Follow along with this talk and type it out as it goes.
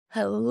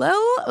Hello,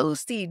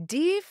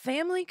 OCD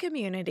family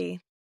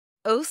community.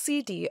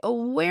 OCD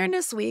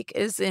Awareness Week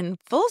is in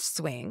full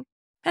swing.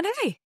 And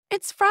hey,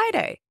 it's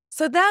Friday.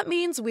 So that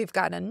means we've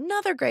got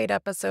another great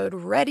episode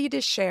ready to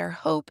share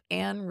hope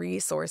and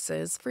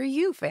resources for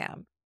you,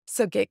 fam.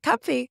 So get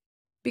comfy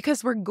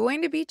because we're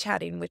going to be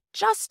chatting with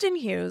Justin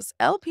Hughes,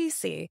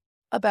 LPC,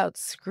 about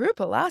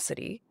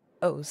Scrupulosity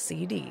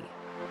OCD.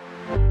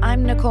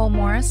 I'm Nicole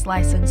Morris,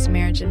 licensed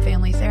marriage and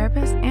family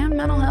therapist and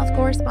mental health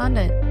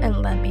correspondent.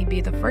 And let me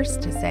be the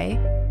first to say,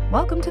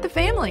 welcome to the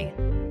family,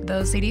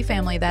 the OCD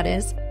family, that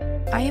is.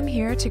 I am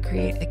here to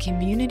create a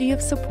community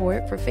of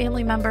support for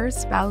family members,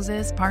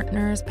 spouses,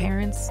 partners,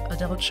 parents,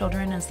 adult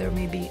children, as there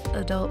may be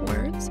adult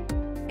words,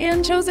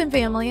 and chosen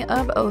family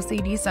of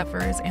OCD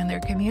sufferers and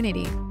their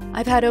community.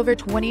 I've had over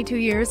 22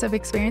 years of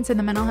experience in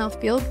the mental health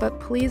field,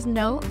 but please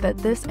note that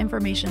this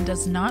information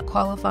does not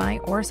qualify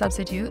or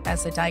substitute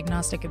as a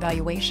diagnostic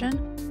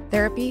evaluation,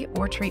 therapy,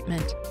 or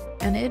treatment,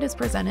 and it is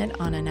presented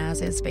on an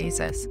as-is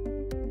basis.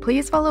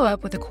 Please follow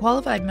up with a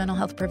qualified mental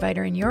health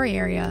provider in your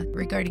area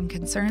regarding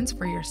concerns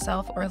for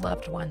yourself or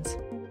loved ones.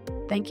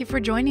 Thank you for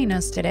joining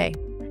us today.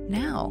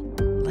 Now,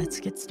 let's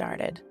get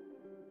started.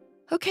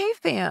 Okay,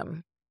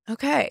 fam.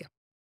 Okay.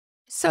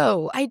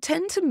 So I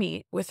tend to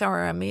meet with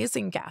our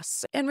amazing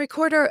guests and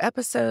record our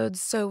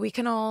episodes so we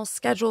can all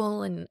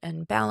schedule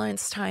and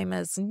balance time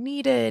as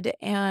needed.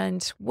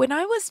 And when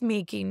I was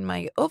making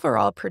my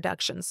overall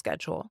production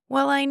schedule,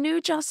 while I knew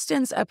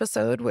Justin's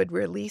episode would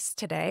release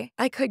today,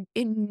 I could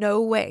in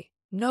no way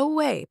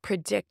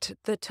predict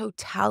the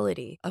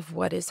totality of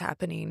what is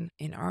happening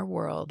in our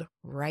world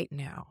right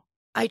now.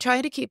 I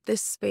try to keep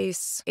this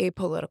space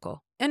apolitical,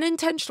 and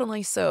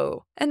intentionally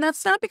so. And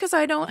that's not because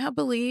I don't have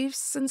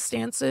beliefs and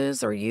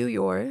stances or you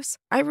yours.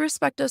 I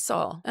respect us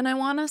all, and I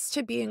want us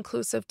to be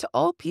inclusive to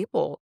all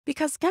people.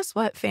 Because guess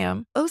what,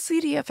 fam?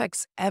 OCD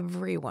affects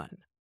everyone.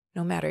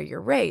 No matter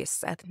your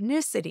race,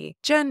 ethnicity,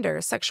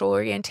 gender, sexual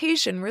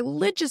orientation,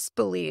 religious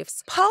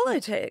beliefs,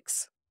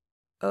 politics,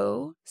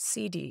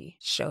 OCD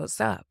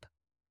shows up.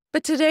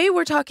 But today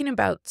we're talking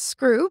about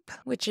Scrupe,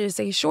 which is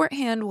a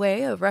shorthand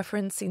way of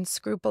referencing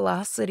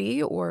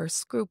scrupulosity or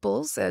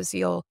scruples, as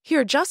you'll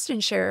hear Justin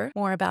share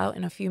more about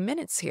in a few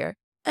minutes here.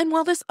 And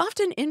while this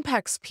often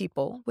impacts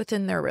people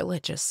within their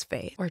religious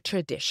faith or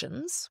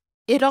traditions,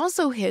 it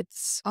also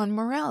hits on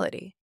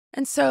morality.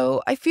 And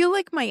so I feel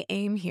like my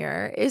aim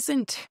here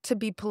isn't to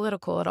be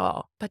political at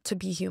all, but to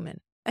be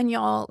human. And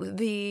y'all,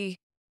 the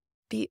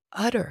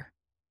utter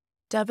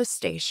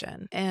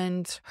devastation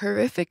and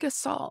horrific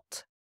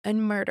assault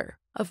and murder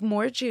of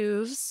more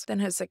Jews than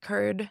has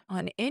occurred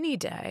on any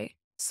day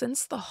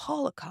since the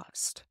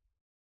Holocaust.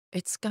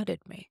 It's gutted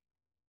me.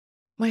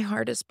 My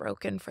heart is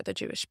broken for the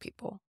Jewish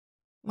people.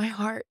 My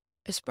heart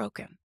is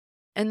broken.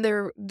 And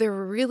there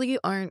really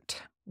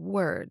aren't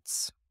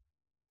words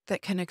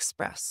that can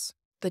express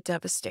the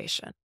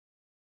devastation.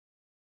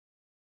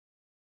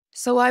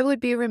 So I would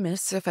be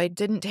remiss if I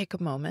didn't take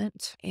a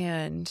moment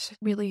and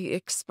really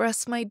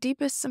express my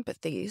deepest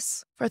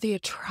sympathies for the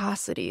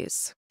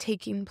atrocities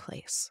taking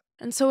place.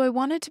 And so I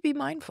wanted to be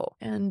mindful,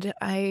 and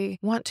I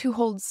want to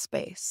hold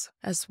space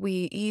as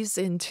we ease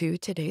into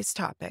today's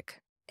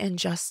topic, and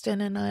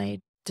Justin and I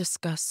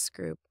discuss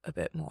Scrupe a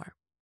bit more.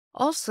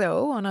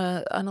 Also, on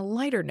a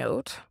lighter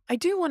note, I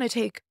do want to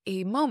take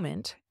a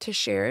moment to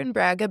share and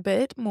brag a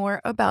bit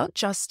more about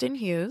Justin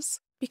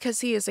Hughes,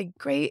 because he is a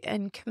great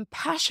and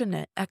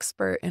compassionate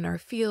expert in our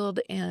field,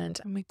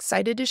 and I'm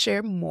excited to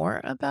share more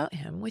about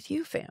him with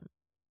you, fam.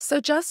 So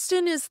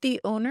Justin is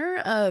the owner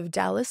of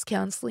Dallas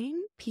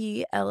Counseling,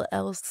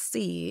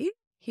 PLLC.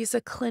 He's a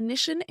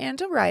clinician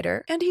and a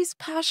writer, and he's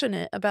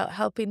passionate about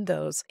helping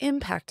those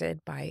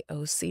impacted by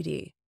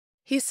OCD.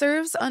 He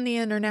serves on the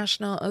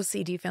International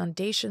OCD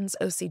Foundation's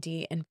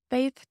OCD and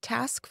Faith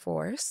Task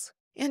Force,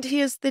 and he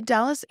is the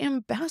Dallas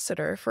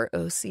Ambassador for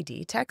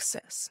OCD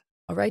Texas.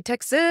 All right,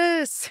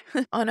 Texas.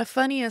 On a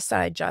funny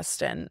aside,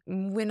 Justin,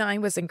 when I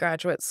was in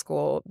graduate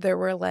school, there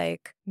were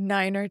like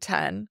 9 or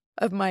 10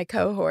 of my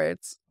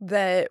cohorts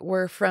that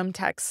were from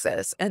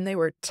Texas, and they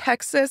were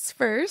Texas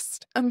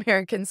first,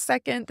 American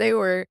second. They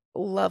were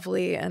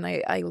lovely, and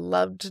I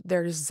loved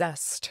their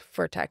zest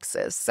for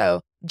Texas.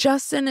 So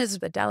Justin is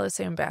the Dallas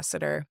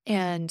ambassador,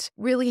 and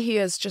really he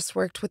has just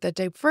worked with a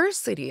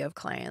diversity of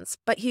clients,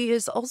 but he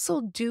is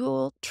also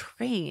dual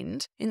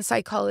trained in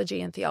psychology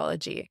and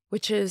theology,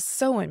 which is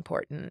so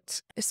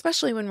important,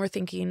 especially when we're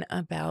thinking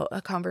about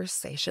a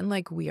conversation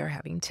like we are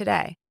having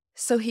today.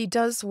 So he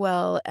does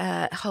well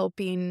at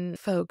helping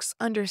folks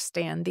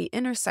understand the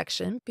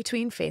intersection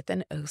between faith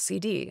and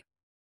OCD.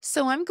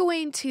 So I'm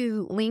going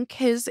to link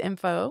his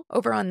info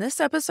over on this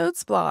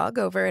episode's blog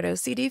over at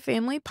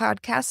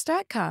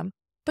OCDFamilyPodcast.com.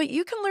 But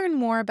you can learn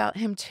more about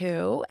him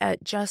too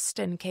at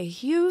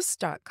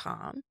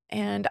JustinKHughes.com.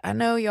 And I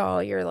know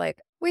y'all, you're like,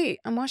 wait,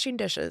 I'm washing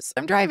dishes.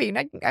 I'm driving.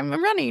 I'm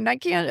running. I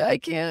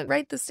can't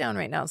write this down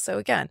right now. So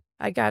again,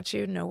 I got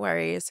you. No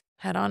worries.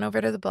 Head on over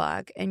to the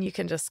blog and you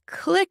can just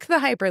click the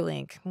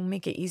hyperlink. We'll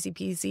make it easy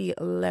peasy,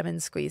 lemon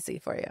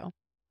squeezy for you.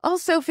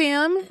 Also,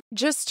 fam,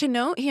 just to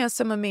note, he has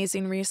some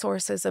amazing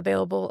resources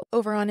available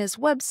over on his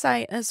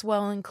website as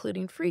well,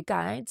 including free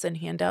guides and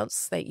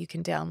handouts that you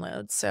can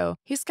download. So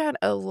he's got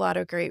a lot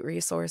of great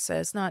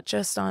resources, not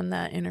just on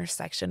that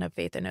intersection of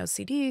faith and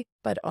OCD,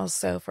 but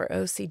also for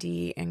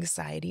OCD,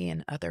 anxiety,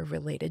 and other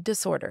related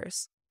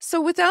disorders.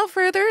 So without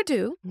further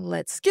ado,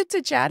 let's get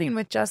to chatting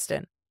with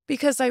Justin,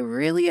 because I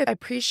really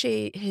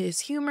appreciate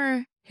his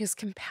humor, his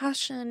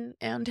compassion,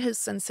 and his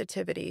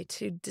sensitivity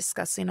to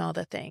discussing all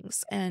the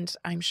things, and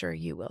I'm sure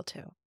you will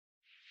too.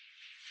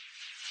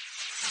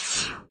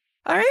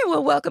 All right,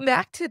 well, welcome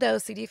back to the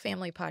OCD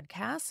Family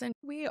Podcast, and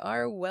we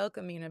are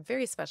welcoming a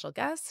very special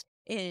guest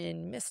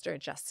in Mr.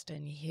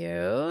 Justin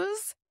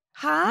Hughes.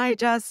 Hi,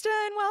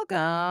 Justin,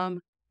 welcome.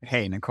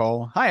 Hey,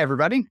 Nicole. Hi,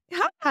 everybody.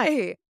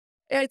 Hi.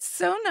 It's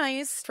so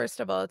nice, first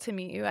of all, to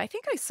meet you. I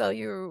think I saw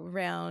you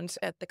around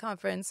at the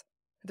conference.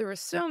 There were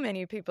so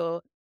many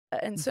people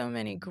and so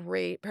many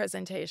great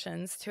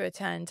presentations to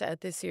attend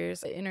at this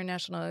year's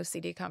International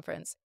OCD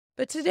Conference.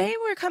 But today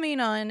we're coming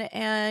on,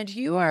 and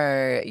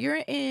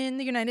you're in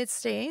the United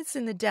States,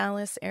 in the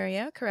Dallas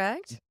area,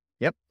 correct?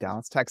 Yep,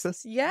 Dallas,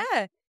 Texas.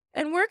 Yeah.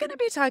 And we're going to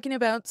be talking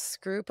about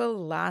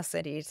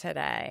scrupulosity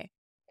today.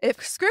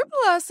 If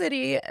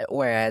scrupulosity,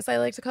 or as I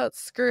like to call it,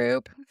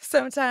 Scrupe,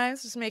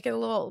 sometimes just make it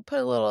put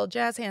a little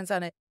jazz hands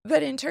on it.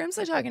 But in terms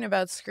of talking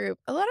about Scrupe,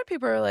 a lot of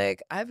people are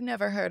like, I've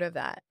never heard of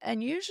that.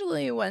 And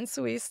usually once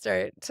we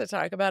start to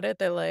talk about it,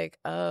 they're like,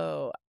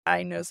 oh,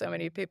 I know so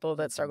many people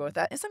that struggle with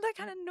that. Isn't that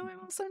kind of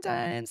normal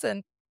sometimes?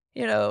 And,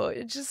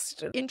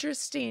 just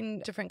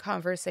interesting, different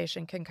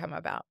conversation can come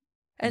about.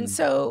 And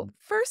so,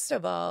 first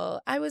of all,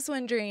 I was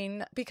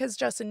wondering, because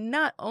Justin,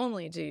 not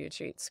only do you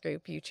treat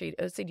Scrupe, you treat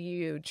OCD,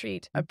 you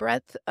treat a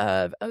breadth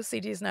of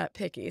OCD is not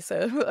picky,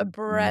 so a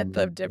breadth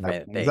of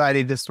different things.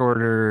 Anxiety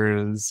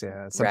disorders,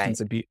 substance Right.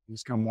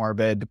 abuse,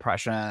 comorbid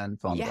depression,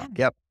 fill in the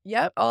blank.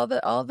 Yep, all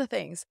the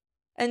things.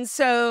 And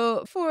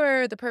so,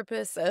 for the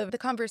purpose of the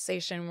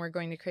conversation we're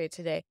going to create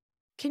today,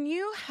 can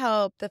you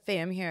help the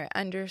fam here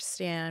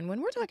understand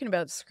when we're talking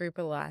about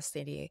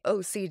scrupulosity,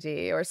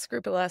 OCD, or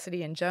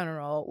scrupulosity in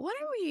general? What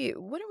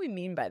do we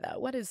mean by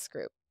that? What is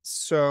Scrupe?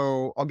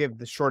 So I'll give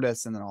the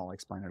shortest and then I'll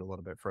explain it a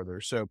little bit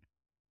further. So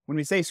when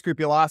we say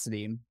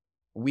scrupulosity,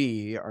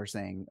 we are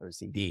saying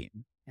OCD,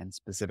 and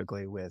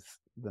specifically with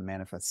the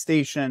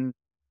manifestation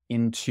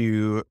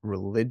into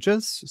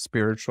religious,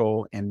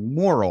 spiritual, and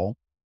moral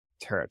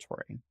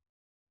territory.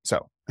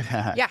 So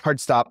hard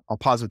stop. I'll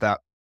pause with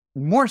that.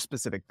 More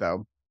specific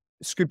though,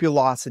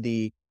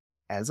 scrupulosity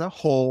as a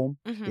whole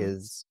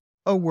is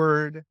a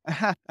word.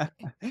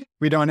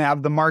 We don't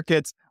have the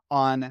market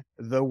on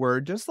the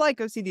word, just like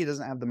OCD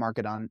doesn't have the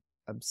market on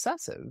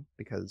obsessive,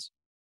 because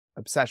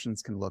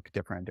obsessions can look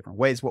different in different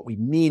ways. What we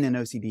mean in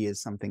OCD is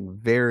something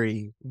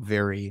very,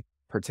 very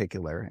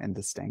particular and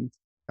distinct.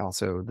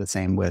 Also the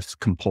same with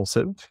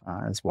compulsive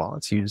as well.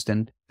 It's used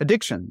in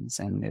addictions,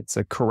 and it's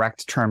a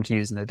correct term to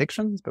use in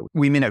addictions, but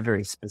we mean it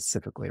very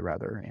specifically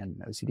rather in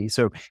OCD.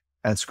 So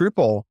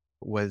scruple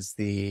was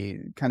the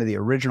kind of the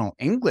original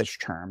English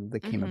term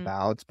that came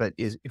about, but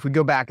if we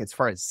go back as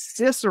far as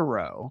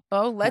Cicero.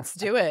 Oh, let's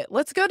do it.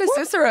 Let's go to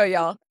Cicero,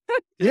 y'all.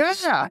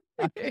 Yeah.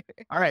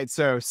 All right.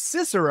 So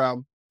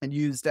Cicero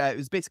used, it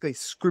was basically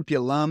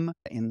scrupulum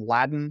in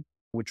Latin,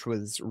 which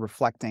was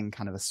reflecting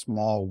kind of a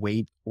small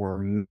weight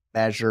or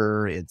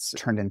measure. It's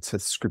turned into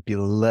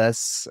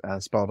scrupulous,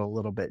 spelled a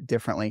little bit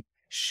differently.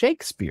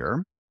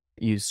 Shakespeare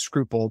used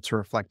scruple to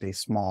reflect a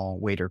small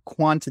weight or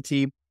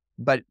quantity,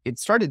 but it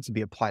started to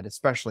be applied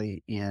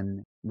especially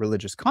in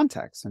religious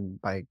contexts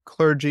and by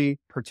clergy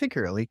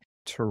particularly,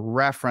 to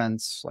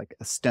reference like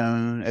a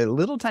stone, a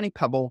little tiny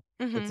pebble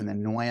that's an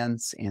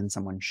annoyance in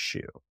someone's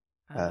shoe,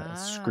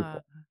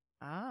 scruple.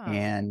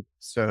 And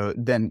so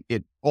then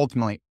it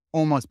ultimately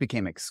almost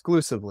became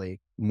exclusively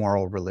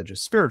moral, religious,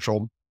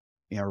 spiritual,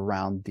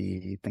 around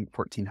the, I think,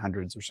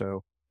 1400s or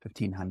so,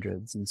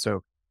 1500s. And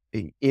so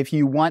if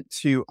you want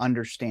to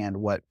understand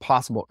what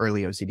possible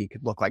early OCD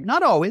could look like,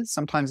 not always,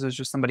 sometimes it was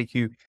just somebody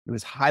who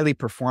was highly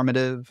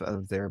performative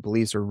of their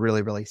beliefs are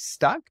really, really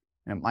stuck,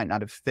 and it might not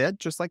have fit,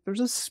 just like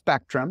there's a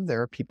spectrum.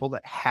 There are people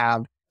that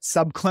have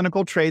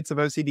subclinical traits of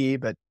OCD,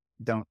 but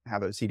don't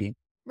have OCD.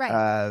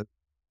 Right.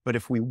 But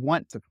if we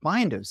want to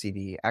find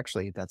OCD,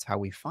 actually, that's how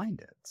we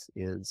find it,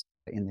 is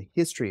in the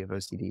history of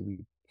OCD,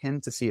 we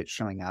tend to see it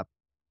showing up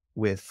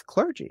with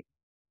clergy,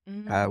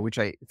 which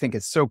I think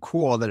is so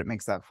cool that it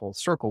makes that full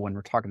circle when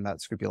we're talking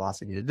about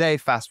scrupulosity today.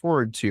 Fast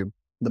forward to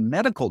the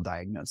medical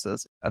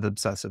diagnosis of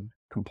obsessive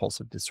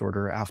compulsive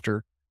disorder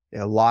after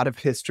a lot of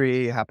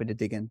history. Happy to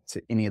dig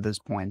into any of those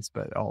points,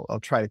 but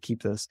I'll try to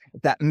keep this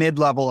at that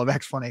mid-level of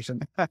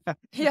explanation.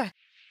 Yeah.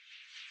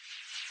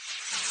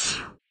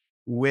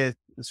 With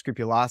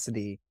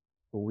scrupulosity,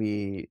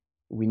 we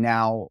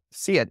now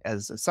see it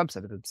as a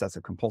subset of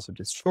obsessive compulsive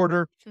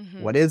disorder.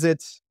 What is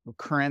it?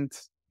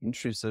 Recurrent,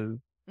 intrusive,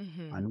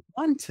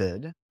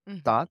 unwanted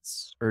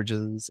thoughts,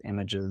 urges,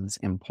 images,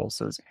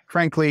 impulses.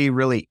 Frankly,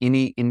 really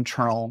any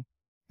internal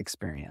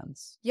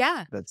experience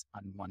that's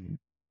unwanted.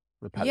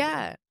 repetitive.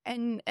 Yeah.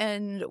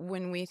 And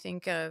when we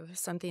think of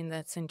something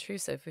that's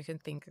intrusive, we can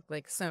think of,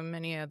 like, so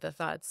many of the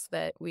thoughts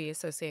that we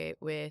associate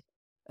with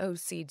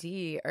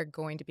OCD are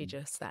going to be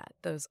just that,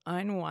 those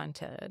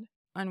unwanted,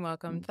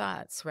 unwelcome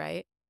thoughts,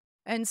 right?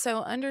 And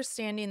so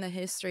understanding the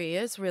history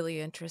is really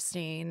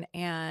interesting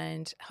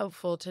and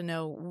helpful to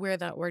know where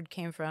that word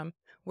came from,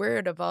 where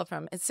it evolved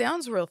from. It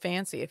sounds real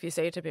fancy if you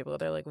say it to people.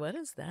 They're like, what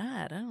is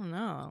that? I don't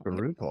know.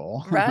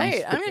 Scruple.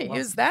 Right. I'm going to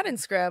use Scrupulosity. that in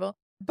Scrabble.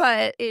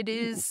 But it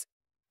is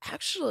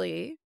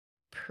actually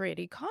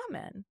pretty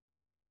common.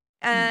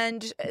 Mm.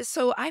 And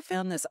so I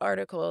found this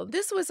article.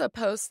 This was a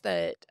post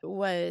that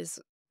was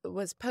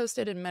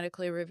posted and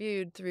medically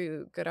reviewed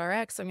through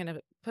GoodRx. I'm going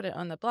to put it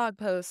on the blog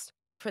post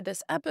for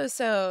this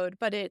episode,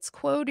 but it's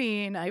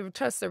quoting, I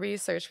trust the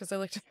research because I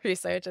looked at the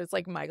research. It's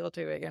like Michael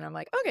Tewig, and I'm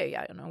like, okay,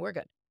 yeah, no, we're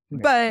good.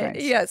 Okay, But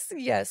nice.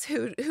 yes,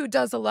 who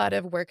does a lot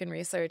of work and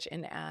research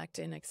in ACT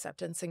and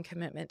acceptance and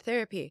commitment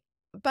therapy.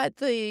 But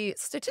the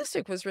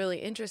statistic was really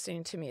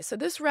interesting to me. So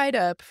this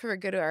write-up for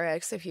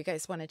GoodRx, if you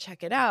guys want to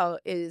check it out,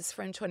 is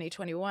from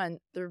 2021.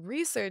 The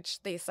research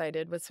they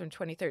cited was from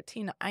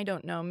 2013. I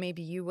don't know.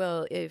 Maybe you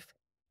will if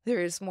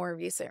there's more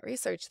recent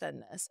research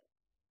than this.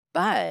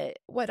 But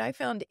what I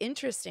found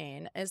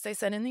interesting is they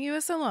said in the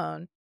US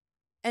alone,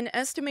 an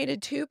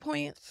estimated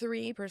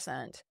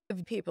 2.3%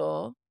 of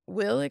people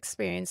will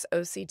experience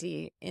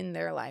OCD in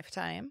their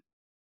lifetime.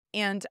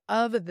 And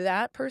of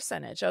that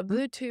percentage, of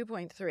the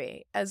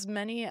 2.3, as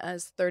many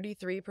as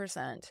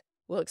 33%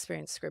 will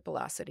experience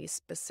scrupulosity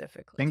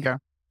specifically. Bingo.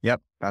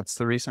 Yep, that's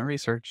the recent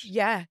research.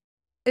 Yeah.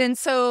 And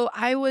so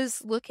I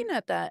was looking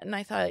at that and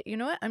I thought, you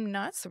know what? I'm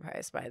not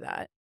surprised by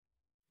that.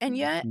 And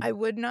yet I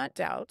would not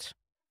doubt,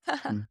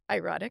 Mm.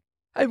 ironic,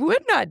 I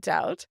would not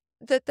doubt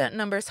that that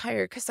number is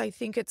higher because I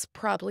think it's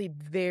probably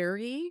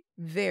very,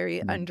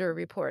 very Mm.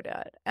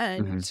 underreported.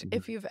 And Mhm.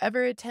 if you've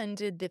ever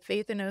attended the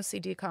Faith in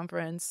OCD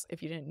conference,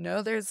 if you didn't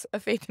know there's a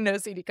Faith in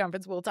OCD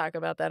conference, we'll talk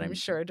about that, I'm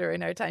sure,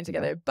 during our time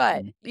together.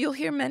 But you'll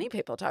hear many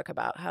people talk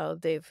about how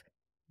they've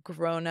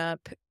grown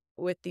up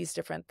with these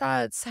different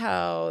thoughts,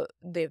 how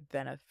they've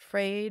been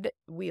afraid.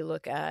 We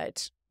look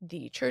at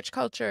the church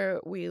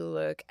culture, we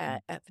look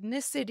at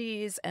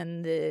ethnicities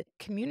and the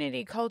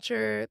community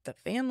culture, the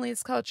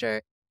family's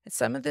culture.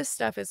 Some of this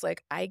stuff is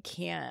like, I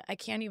can't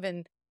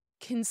even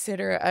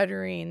consider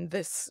uttering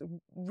this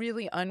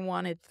really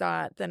unwanted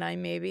thought that I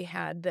maybe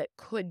had that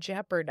could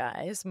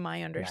jeopardize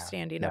my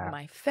understanding of Yeah.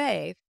 my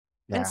faith.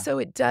 And Yeah. so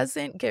it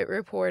doesn't get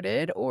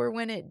reported, or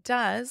when it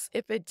does,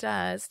 if it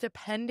does,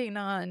 depending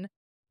on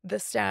the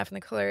staff and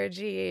the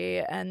clergy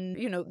and,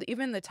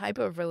 even the type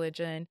of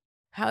religion,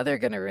 how they're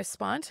going to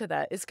respond to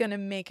that is going to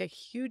make a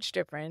huge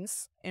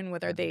difference in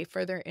whether they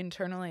further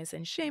internalize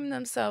and shame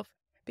themselves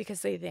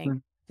because they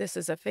think this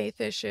is a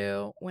faith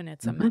issue when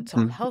it's a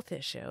mental health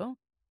issue.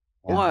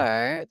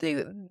 Yeah. Or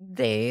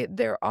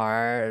there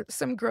are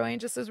some growing,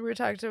 just as we were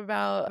talking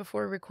about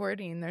before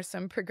recording, there's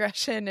some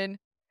progression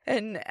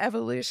and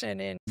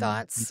evolution in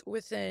thoughts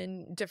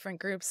within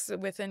different groups,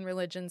 within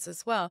religions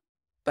as well.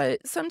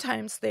 But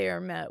sometimes they are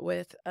met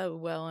with a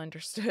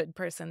well-understood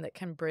person that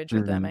can bridge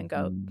with them and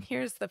go,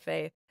 here's the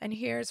faith, and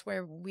here's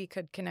where we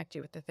could connect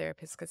you with the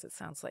therapist, because it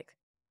sounds like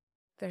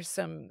there's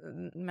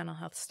some mental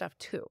health stuff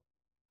too.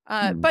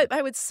 But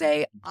I would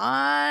say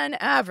on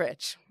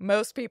average,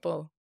 most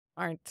people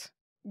aren't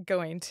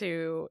going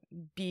to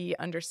be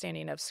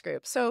understanding of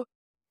Scrupe. So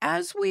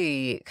as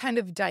we kind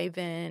of dive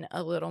in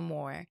a little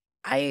more,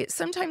 I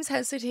sometimes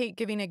hesitate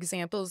giving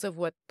examples of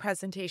what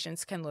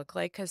presentations can look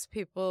like because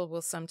people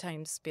will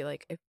sometimes be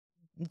like, if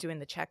I'm doing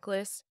the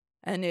checklist,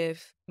 and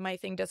if my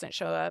thing doesn't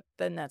show up,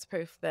 then that's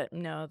proof that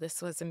no,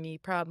 this was a me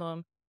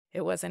problem.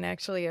 It wasn't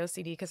actually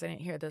OCD because I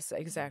didn't hear those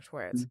exact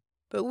words.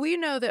 But we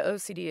know that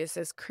OCD is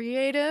as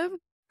creative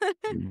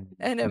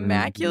and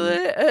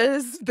immaculate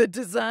as the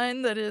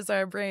design that is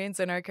our brains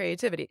and our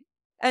creativity.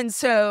 And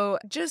so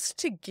just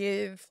to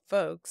give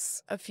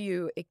folks a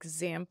few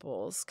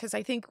examples, because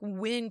I think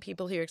when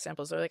people hear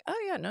examples, they're like,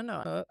 oh, yeah,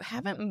 no,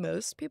 haven't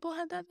most people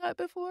had that thought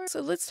before?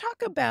 So let's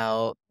talk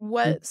about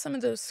what some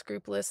of those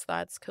scrupulous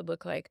thoughts could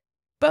look like,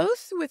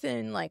 both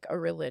within like a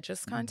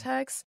religious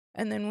context,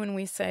 and then when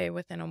we say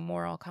within a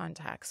moral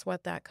context,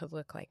 what that could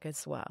look like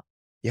as well.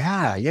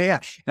 Yeah.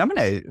 And I'm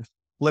going to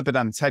flip it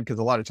on its head because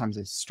a lot of times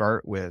I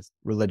start with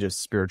religious,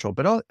 spiritual,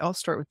 but I'll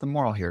start with the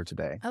moral here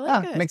today. I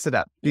like it. Mix it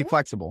up. Be Yeah.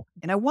 flexible.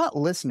 And I want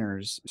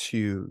listeners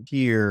to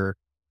hear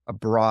a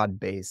broad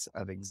base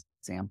of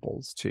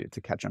examples to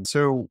catch on.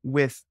 So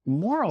with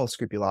moral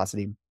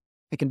scrupulosity,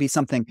 it can be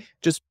something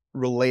just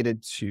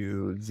related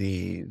to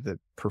the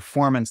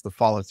performance, the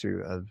follow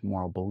through of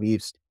moral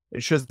beliefs.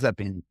 It shows up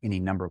in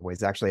any number of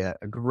ways. Actually, a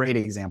great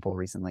example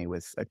recently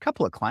with a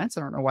couple of clients.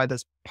 I don't know why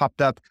this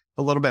popped up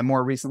a little bit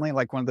more recently,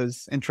 like one of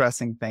those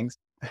interesting things.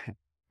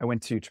 I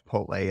went to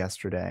Chipotle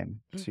yesterday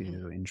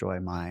to enjoy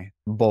my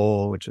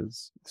bowl, which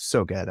is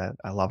so good.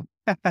 I love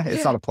it.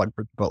 It's not a plug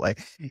for Chipotle.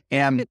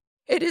 And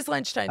It is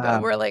lunchtime, though.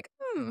 We're like,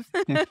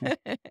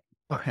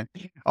 Okay.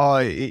 Oh,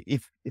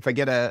 if I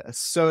get a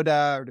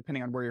soda, or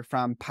depending on where you're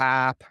from,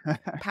 pop,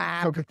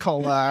 Pap.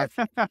 Coca-Cola,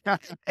 I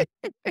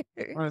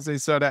want to say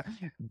soda.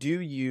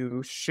 Do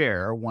you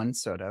share one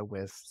soda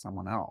with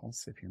someone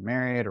else if you're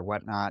married or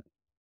whatnot?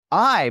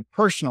 I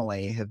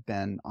personally have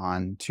been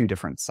on two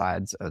different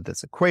sides of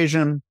this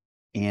equation.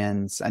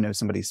 And I know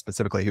somebody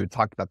specifically who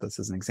talked about this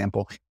as an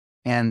example.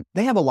 And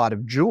they have a lot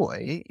of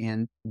joy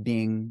in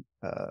being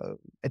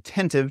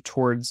attentive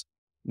towards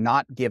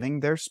not giving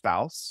their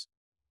spouse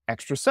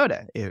extra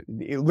soda. It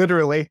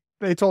literally,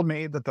 they told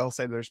me that they'll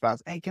say to their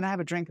spouse, "Hey, can I have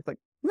a drink?" It's like,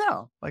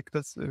 no, like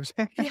this,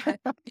 Yeah.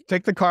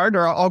 take the card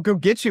or I'll go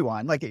get you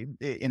one, like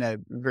in a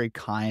very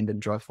kind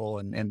and joyful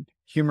and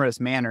humorous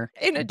manner.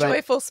 In a But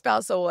joyful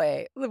spousal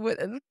way.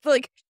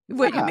 Like,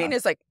 what you mean yeah,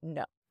 is like,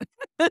 no.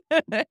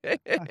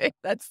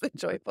 That's the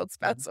joyful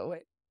spousal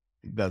way.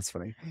 that's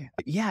funny.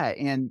 Yeah,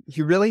 and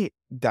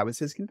that was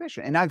his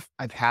confession. And I've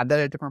had that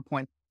at different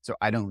points. So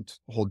I don't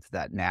hold to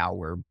that now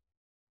where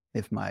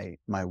if my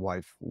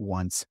wife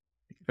wants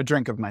a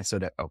drink of my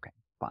soda, okay,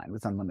 fine,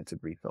 with unlimited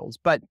refills.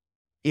 But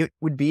it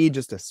would be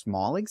just a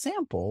small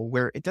example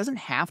where it doesn't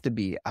have to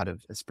be out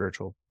of a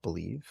spiritual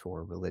belief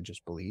or religious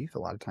belief. A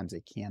lot of times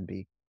it can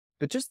be,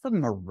 but just the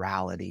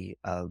morality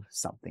of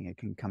something. It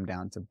can come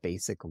down to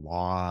basic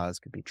laws,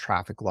 could be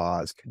traffic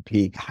laws, could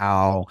be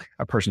how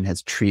a person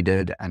has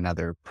treated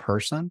another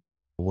person.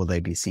 Will they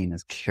be seen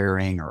as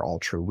caring or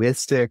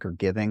altruistic or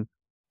giving?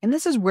 And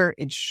this is where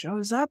it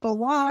shows up a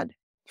lot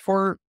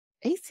for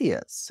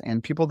atheists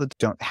and people that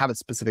don't have a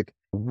specific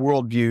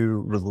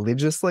worldview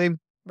religiously.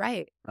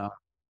 Right.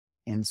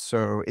 And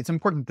so it's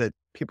important that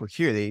people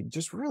hear they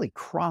just really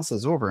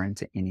crosses over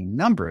into any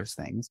number of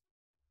things.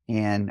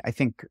 And I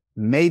think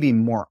maybe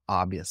more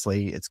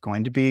obviously it's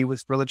going to be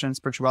with religion and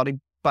spirituality.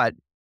 But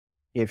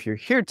if you're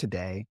here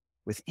today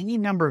with any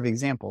number of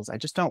examples, I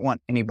just don't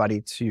want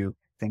anybody to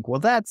think, well,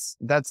 that's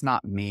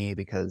not me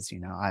because,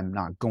 I'm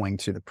not going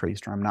to the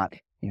priest or I'm not,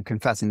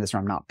 confessing this or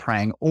I'm not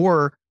praying,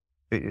 or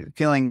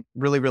feeling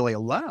really, really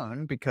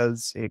alone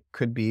because it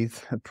could be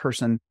the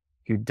person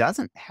who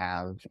doesn't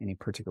have any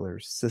particular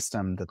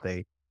system that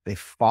they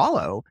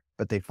follow,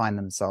 but they find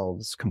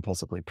themselves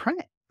compulsively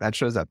praying. That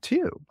shows up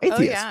too.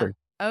 Atheists.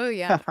 Oh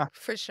yeah,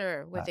 for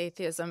sure. With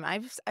atheism,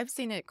 I've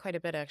seen it quite a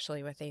bit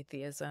actually with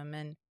atheism,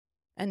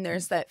 and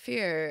there's that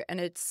fear,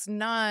 and it's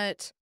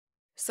not.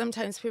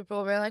 Sometimes people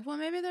will be like, well,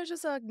 maybe they're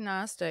just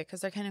agnostic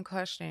because they're kind of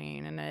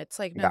questioning, and it's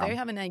like, no, they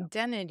have an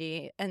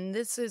identity, and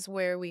this is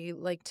where we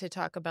like to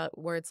talk about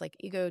words like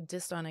ego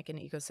dystonic and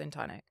ego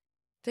syntonic.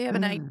 They have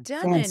an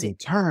identity. Fancy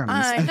terms.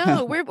 I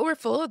know we're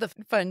full of the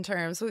fun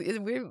terms.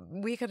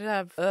 We could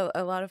have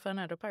a lot of fun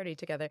at a party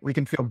together. We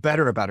can feel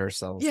better about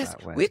ourselves Yes,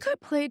 that way. we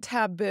could play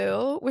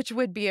Taboo, which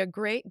would be a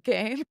great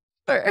game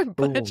for a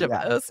bunch of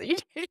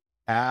OCD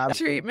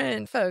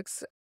treatment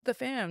folks, the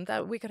fam,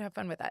 that we could have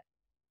fun with that.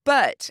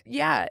 But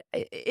yeah,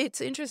 it's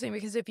interesting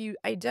because if you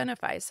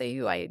say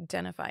you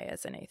identify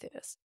as an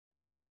atheist,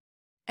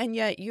 and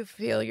yet you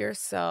feel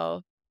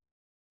yourself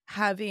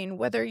having,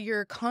 whether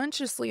you're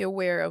consciously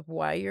aware of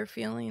why you're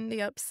feeling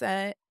the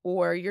upset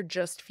or you're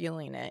just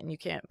feeling it and you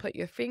can't put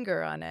your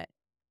finger on it,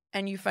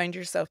 and you find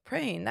yourself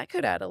praying, that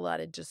could add a lot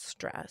of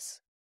distress,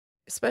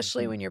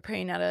 especially when you're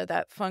praying out of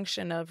that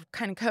function of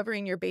kind of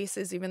covering your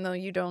bases, even though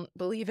you don't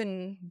believe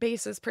in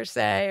bases per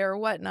se or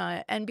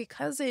whatnot. And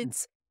because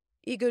it's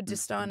ego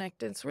dystonic,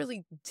 it's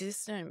really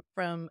distant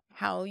from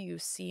how you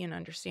see and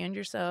understand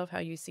yourself, how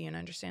you see and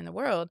understand the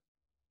world.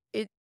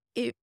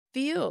 It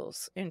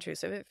feels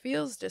intrusive. It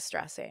feels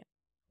distressing.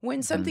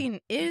 When something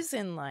is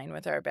in line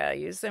with our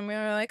values, then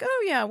we're like,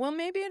 oh yeah, well,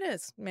 maybe it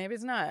is. Maybe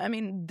it's not. I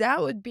mean,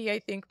 that would be, I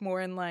think,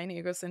 more in line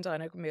ego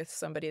syntonic with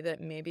somebody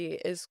that maybe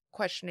is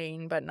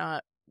questioning but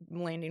not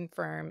landing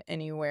firm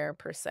anywhere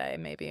per se,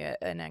 maybe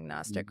an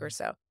agnostic or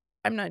so.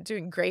 I'm not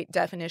doing great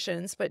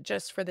definitions, but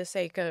just for the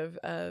sake of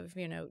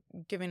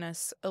giving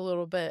us a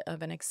little bit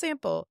of an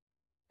example.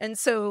 And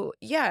so,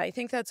 yeah, I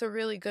think that's a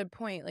really good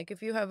point. Like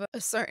if you have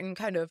a certain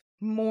kind of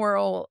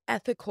moral,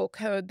 ethical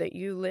code that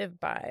you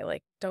live by,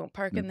 like don't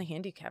park in the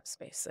handicap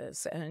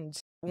spaces and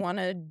want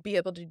to be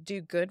able to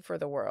do good for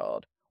the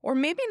world, or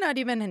maybe not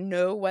even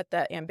know what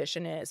that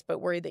ambition is,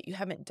 but worry that you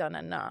haven't done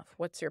enough.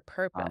 What's your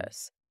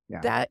purpose?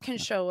 That can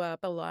show up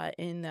a lot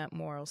in that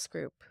moral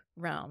Scrupe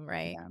realm,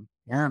 right?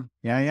 Yeah.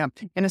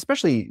 And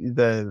especially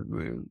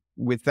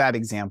with that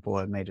example,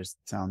 it may just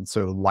sound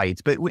so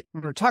light, but when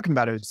we're talking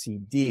about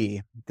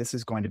OCD, this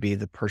is going to be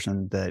the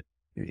person that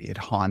it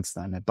haunts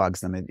them, it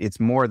bugs them. It's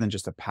more than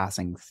just a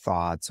passing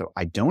thought. So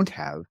I don't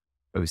have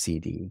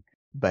OCD,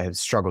 but have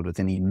struggled with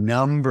any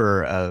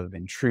number of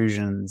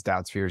intrusions,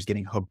 doubts, fears,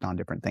 getting hooked on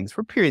different things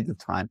for periods of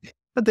time.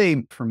 But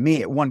for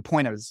me, at one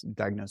point, I was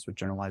diagnosed with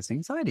generalized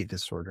anxiety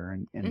disorder,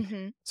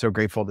 and so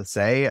grateful to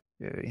say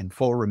in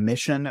full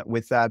remission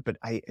with that. But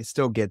I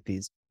still get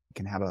these,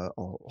 can have a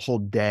whole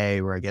day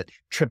where I get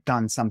tripped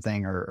on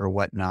something or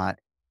whatnot.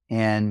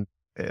 And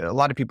a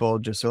lot of people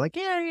just are like,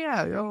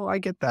 oh, I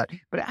get that.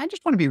 But I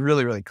just want to be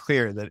really, really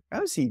clear that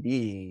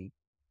OCD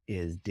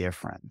is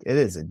different. It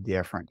is a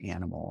different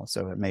animal.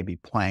 So it may be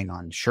playing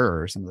on,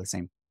 sure, some of the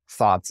same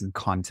thoughts and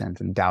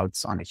content and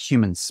doubts on a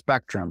human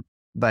spectrum.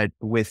 But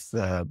with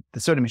the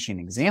soda machine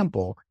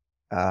example,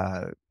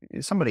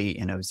 somebody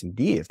in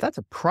OCD, if that's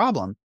a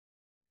problem,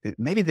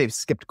 maybe they've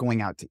skipped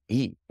going out to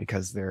eat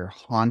because they're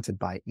haunted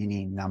by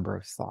any number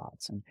of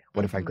thoughts. And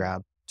what if I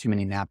grab too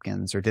many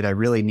napkins, or did I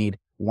really need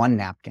one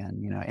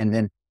napkin? And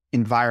then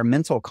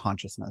environmental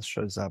consciousness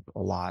shows up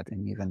a lot,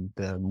 and even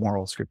the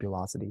moral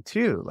scrupulosity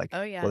too. Like,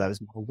 Oh, yeah. well, that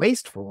was more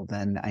wasteful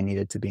than I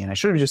needed to be. And I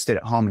should have just stayed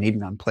at home and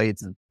eaten on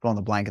plates and fill in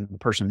the blank. And the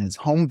person is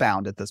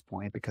homebound at this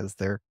point because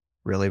they're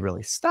really,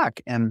 really stuck.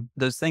 And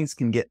those things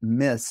can get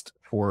missed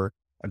for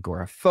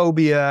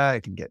agoraphobia.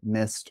 It can get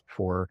missed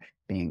for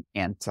being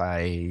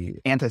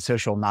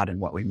antisocial, not in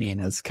what we mean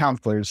as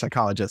counselors,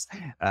 psychologists,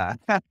 but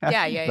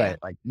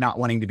like not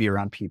wanting to be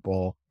around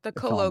people. The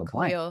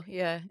colloquial,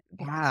 yeah.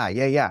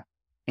 Yeah.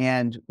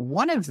 And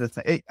one of the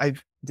things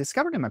I've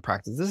discovered in my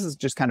practice, this is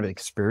just kind of an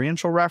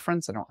experiential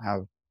reference. I don't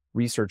have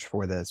research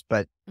for this,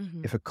 but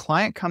if a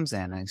client comes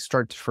in and I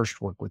start to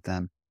first work with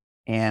them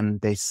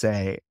and they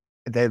say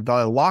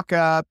they'll lock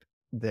up,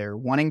 they're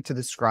wanting to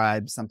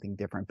describe something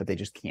different, but they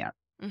just can't.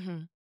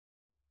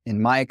 In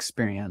my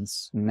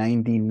experience,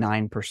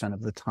 99%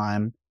 of the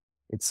time,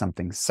 it's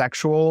something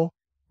sexual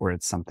or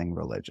it's something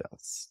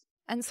religious.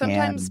 And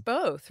sometimes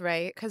both,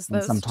 right? Because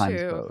those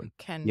two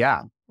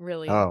can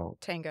really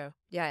tango.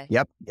 Yeah.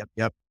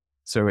 Yep.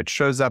 So it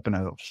shows up in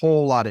a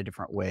whole lot of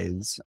different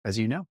ways, as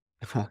you know.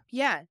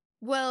 Yeah.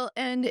 Well,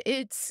 and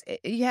it's,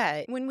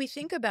 when we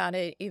think about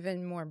it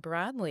even more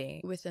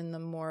broadly within the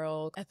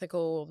moral,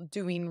 ethical,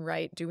 doing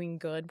right, doing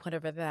good,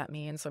 whatever that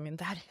means. I mean,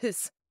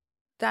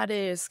 that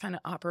is kind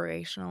of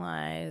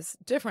operationalized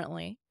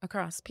differently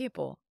across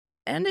people.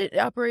 And it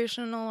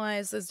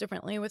operationalizes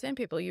differently within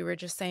people. You were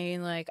just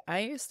saying, like, I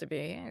used to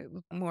be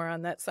more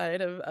on that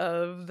side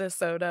of the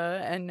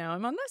soda, and now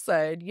I'm on this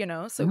side,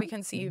 so we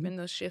can see even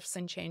those shifts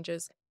and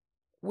changes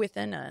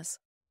within us.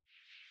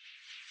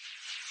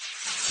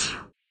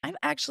 I've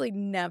actually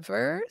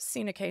never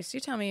seen a case.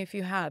 You tell me if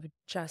you have,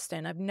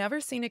 Justin. I've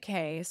never seen a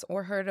case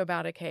or heard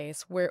about a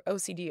case where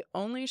OCD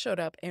only showed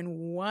up in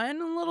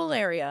one little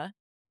area,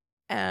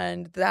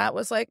 and that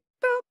was like,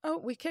 oh,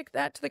 we kicked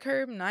that to the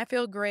curb and I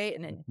feel great,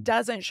 and it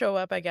doesn't show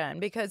up again,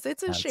 because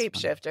it's a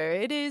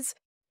shapeshifter.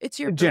 It's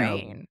your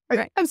brain.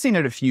 Right? I've seen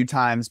it a few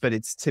times, but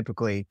it's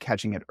typically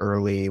catching it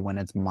early when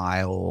it's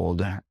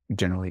mild,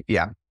 generally.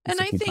 Yeah.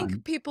 And I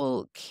think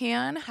people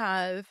can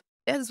have,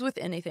 as with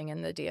anything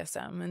in the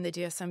DSM, and the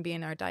DSM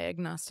being our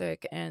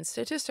diagnostic and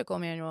statistical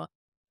manual,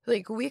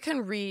 like, we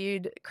can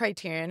read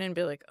criterion and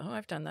be like, oh,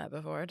 I've done that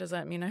before. Does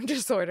that mean I'm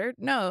disordered?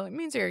 No, it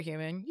means you're a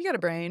human. You got a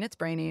brain. It's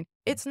braining.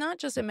 It's not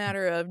just a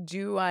matter of,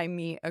 do I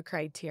meet a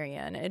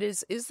criterion? It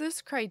is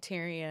this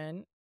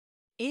criterion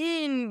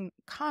in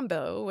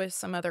combo with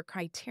some other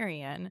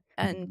criterion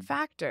and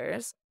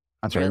factors?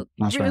 That's right.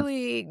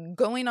 Really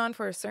going on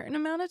for a certain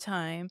amount of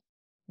time,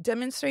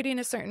 demonstrating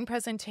a certain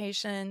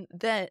presentation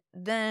that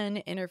then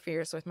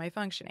interferes with my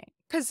functioning.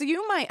 Because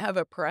you might have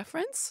a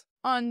preference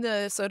on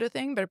the soda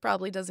thing, but it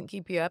probably doesn't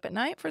keep you up at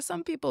night. For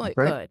some people, it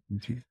could,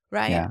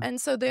 right? Yeah. And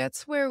so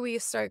that's where we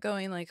start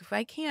going, like, if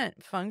I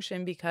can't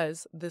function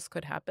because this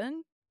could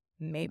happen,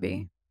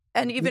 maybe.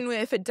 And even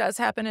if it does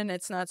happen and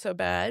it's not so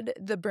bad,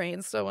 the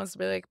brain still wants to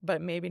be like,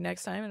 but maybe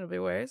next time it'll be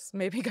worse.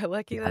 Maybe got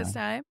lucky this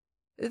time.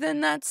 Then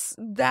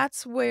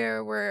that's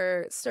where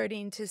we're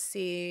starting to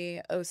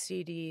see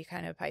OCD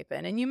kind of pipe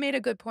in. And you made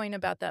a good point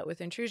about that with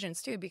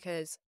intrusions too,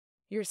 because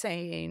you're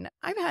saying,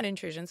 I've had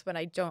intrusions, but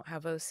I don't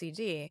have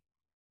OCD.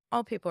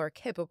 All people are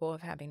capable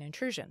of having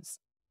intrusions.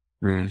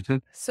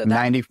 So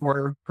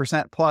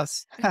 94%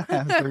 plus,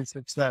 as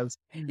research says.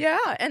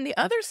 Yeah, and the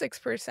other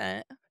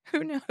 6%,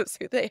 who knows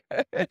who they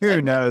are?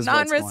 Who knows?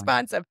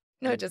 Non-responsive.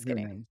 No, just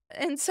kidding.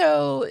 And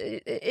so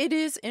it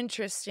is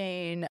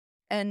interesting,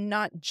 and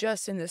not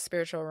just in the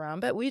spiritual realm,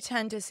 but we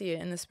tend to see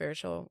it in the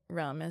spiritual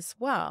realm as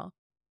well.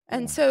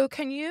 And so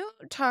can you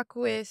talk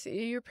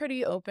you're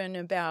pretty open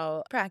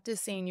about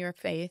practicing your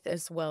faith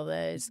as well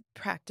as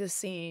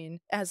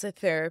practicing as a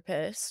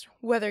therapist,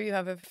 whether you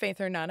have a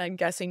faith or not. I'm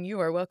guessing you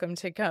are welcome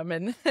to come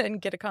and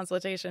get a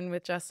consultation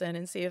with Justin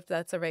and see if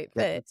that's a right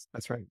fit.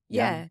 That's right.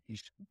 Yeah.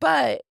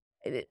 But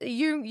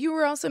you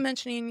were also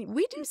mentioning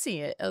we do see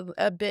it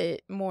a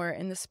bit more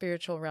in the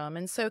spiritual realm.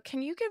 And so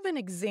can you give an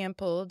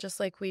example, just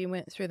like we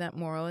went through that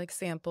moral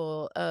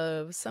example,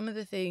 of some of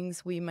the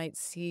things we might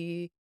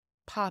see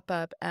pop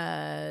up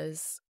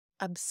as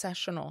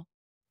obsessional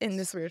in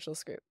the spiritual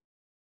Scrupe?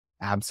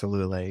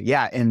 Absolutely.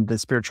 Yeah, in the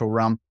spiritual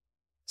realm.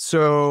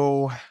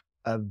 So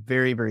a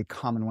very, very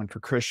common one for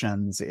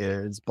Christians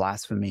is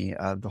blasphemy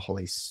of the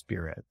Holy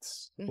Spirit,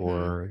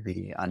 or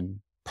the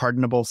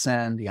unpardonable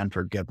sin, the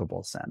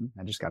unforgivable sin.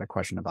 I just got a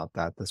question about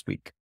that this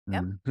week.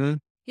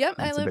 Yep,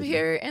 I live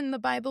here in the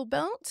Bible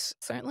Belt.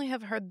 Certainly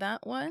have heard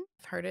that one.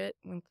 I've heard it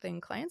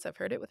within clients. I've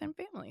heard it within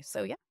families.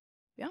 So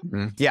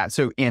yeah.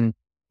 So in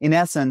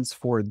essence,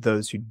 for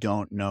those who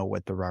don't know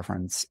what the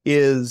reference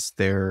is,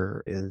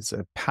 there is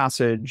a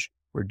passage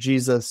where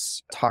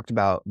Jesus talked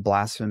about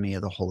blasphemy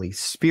of the Holy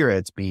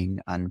Spirit being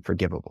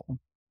unforgivable.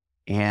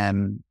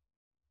 And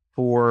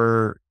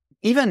for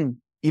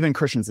even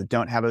Christians that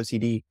don't have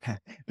OCD,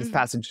 this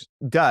passage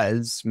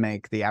does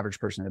make the average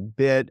person a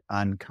bit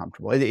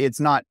uncomfortable. It's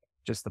not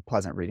just the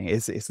pleasant reading.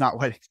 It's not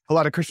what a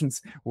lot of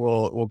Christians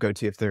will go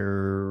to if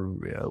they're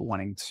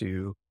wanting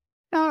to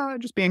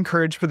just be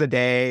encouraged for the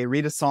day,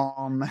 read a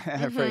psalm,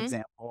 for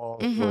example,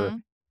 or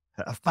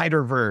a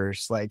fighter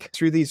verse. Like,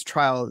 through these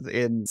trials,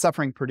 in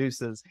suffering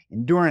produces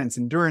endurance,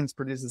 endurance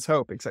produces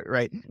hope, etc.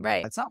 Right?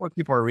 Right. That's not what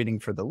people are reading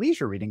for the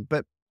leisure reading,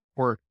 but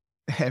for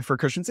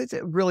Christians, it's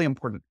a really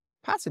important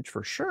passage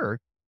for sure.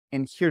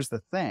 And here's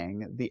the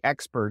thing: the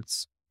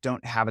experts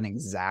don't have an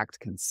exact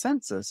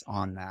consensus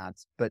on that,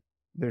 but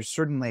there's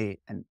certainly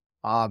an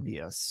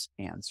obvious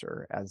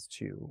answer as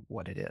to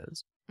what it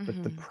is.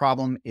 But the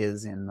problem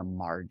is in the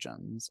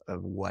margins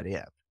of what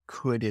if.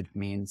 Could it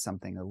mean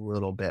something a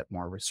little bit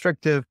more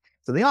restrictive?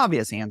 So the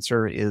obvious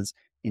answer is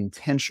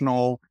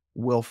intentional,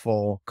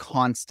 willful,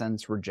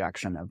 constant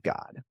rejection of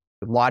God.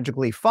 It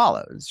logically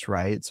follows,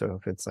 right? So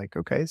if it's like,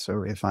 okay,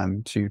 so if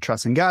I'm to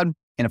trust in God,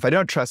 and if I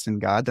don't trust in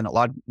God, then it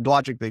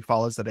logically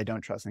follows that I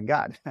don't trust in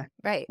God.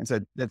 Right. And so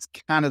that's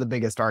kind of the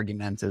biggest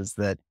argument, is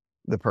that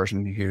the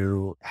person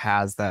who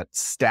has that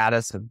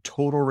status of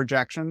total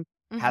rejection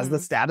has the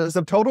status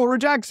of total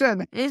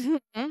rejection.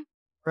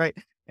 Right.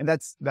 And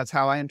that's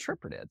how I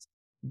interpret it.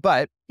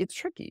 But it's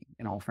tricky,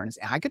 in all fairness.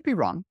 I could be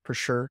wrong, for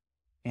sure.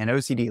 And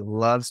OCD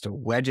loves to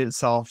wedge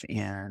itself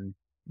in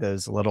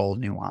those little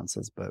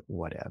nuances, but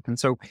what if? And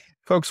so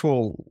folks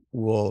will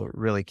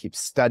really keep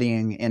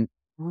studying, and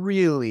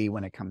really,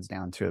 when it comes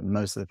down to it,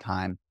 most of the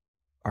time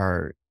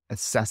are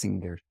assessing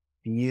their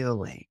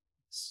feelings.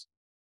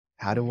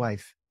 How do I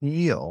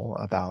feel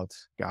about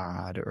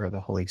God or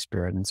the Holy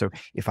Spirit? And so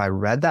if I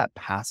read that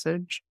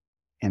passage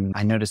and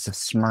I noticed a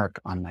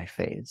smirk on my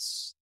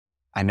face,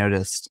 I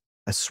noticed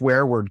a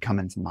swear word come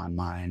into my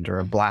mind, or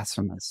a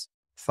blasphemous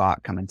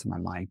thought come into my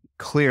mind,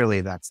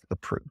 clearly that's the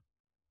proof.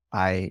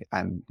 I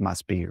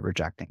must be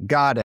rejecting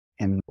God.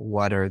 And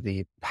what are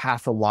the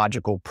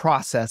pathological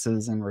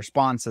processes and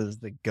responses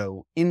that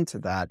go into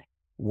that?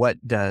 What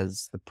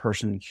does the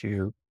person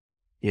who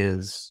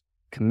is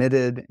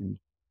committed and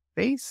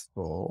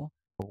faithful,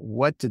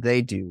 what do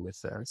they do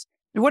with this?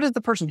 And what is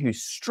the person who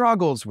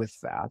struggles with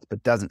that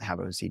but doesn't have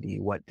OCD?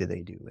 What do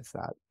they do with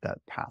that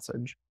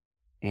passage?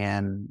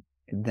 And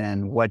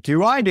then what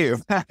do I do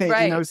in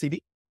OCD?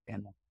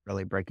 And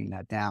really breaking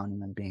that down,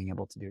 and then being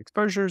able to do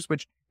exposures,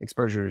 which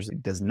exposures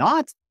does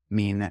not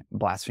mean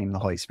blaspheme the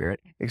Holy Spirit.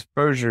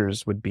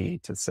 Exposures would be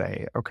to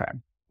say, okay,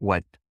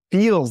 what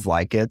feels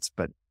like it,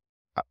 but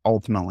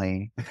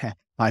ultimately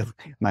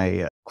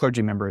my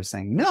clergy member is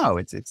saying, no,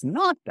 it's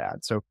not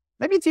that. So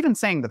maybe it's even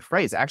saying the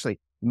phrase. Actually,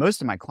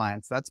 most of my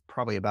clients, that's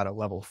probably about a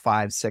level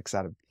 5, 6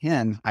 out of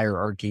 10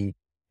 hierarchy.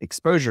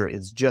 Exposure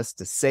is just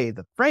to say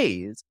the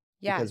phrase,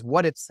 because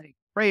what it's saying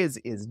phrase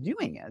is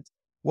doing it.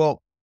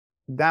 Well,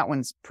 that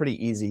one's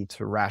pretty easy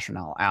to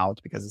rationale out,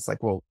 because it's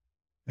like, well,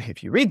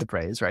 if you read the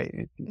phrase,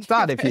 right? It's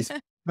not if you.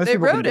 They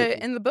wrote it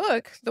in the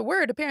book, the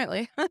word,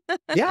 apparently.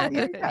 Yeah,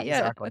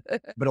 exactly.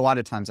 But a lot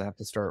of times I have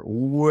to start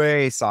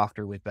way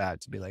softer with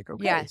that to be like,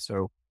 okay,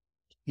 so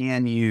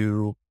can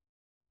you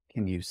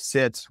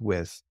sit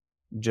with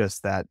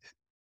just that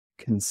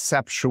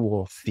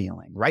conceptual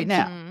feeling right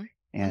now?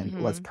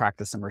 And let's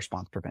practice some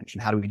response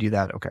prevention. How do we do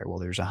that? Okay, well,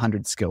 there's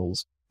 100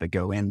 skills that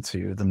go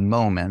into the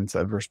moment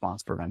of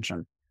response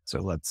prevention. So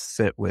let's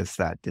sit with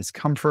that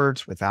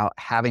discomfort without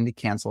having to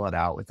cancel it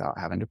out, without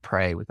having to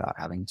pray, without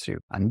having to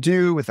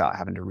undo, without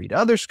having to read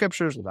other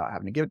scriptures, without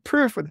having to give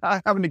proof,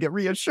 without having to get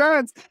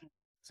reassurance.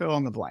 Fill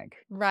in the blank.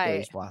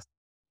 Right.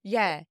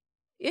 Yeah.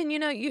 And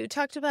you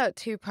talked about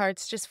 2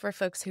 parts, just for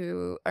folks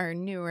who are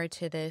newer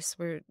to this,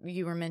 where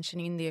you were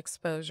mentioning the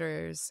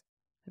exposures.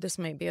 This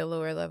might be a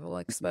lower level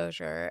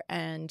exposure,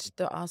 and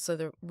also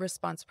the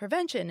response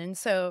prevention. And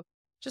so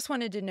just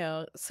wanted to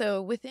know,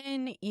 so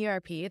within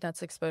ERP,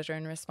 that's exposure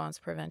and response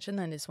prevention,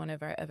 that is one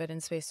of our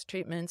evidence-based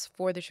treatments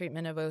for the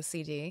treatment of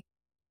OCD.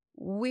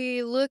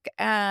 We look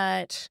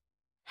at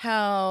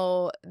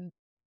how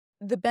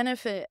the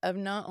benefit of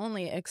not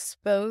only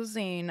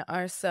exposing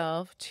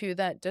ourselves to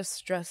that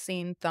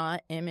distressing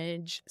thought,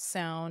 image,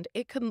 sound,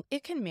 it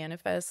can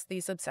manifest.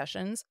 These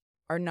obsessions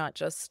are not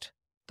just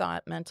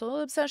thought mental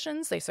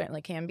obsessions. They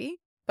certainly can be,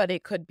 but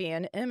it could be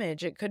an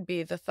image. It could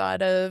be the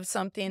thought of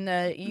something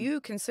that you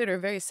consider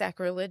very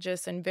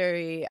sacrilegious and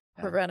very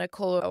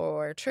heretical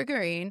or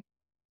triggering.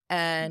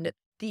 And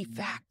the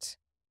fact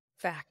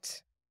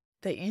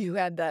that you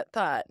had that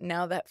thought,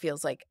 now that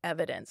feels like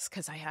evidence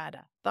because I had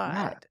a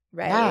thought,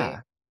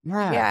 right?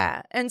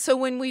 Yeah. And so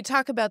when we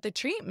talk about the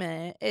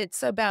treatment,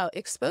 it's about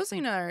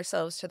exposing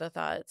ourselves to the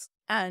thoughts.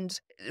 And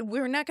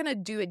we're not going to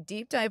do a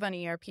deep dive on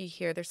ERP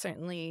here. There's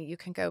certainly, you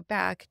can go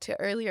back to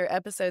earlier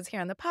episodes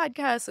here on the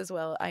podcast, as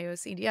well as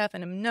IOCDF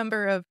and a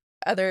number of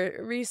other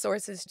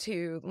resources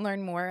to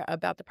learn more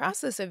about the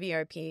process of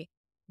ERP.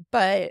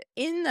 But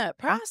in that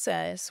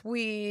process,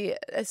 we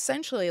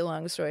essentially,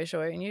 long story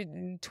short, and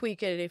you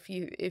tweak it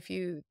if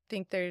you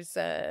think there's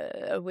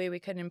a way we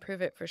could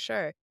improve it for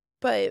sure.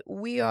 But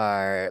we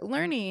are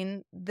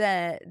learning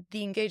that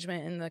the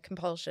engagement in the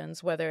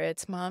compulsions, whether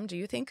it's mom, do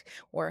you think,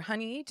 or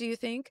honey, do you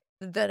think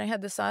that I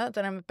had this thought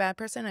that I'm a bad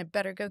person? I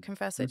better go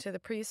confess it to the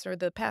priest or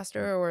the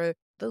pastor or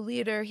the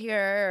leader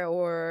here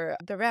or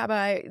the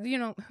rabbi,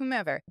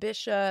 whomever,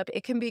 bishop.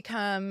 It can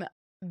become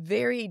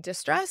very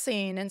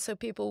distressing. And so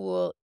people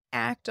will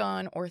act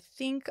on or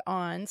think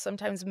on,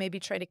 sometimes maybe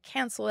try to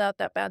cancel out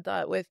that bad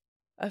thought with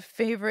a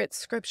favorite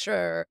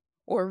scripture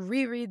or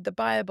reread the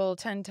Bible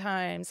 10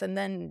 times and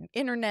then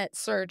internet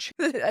search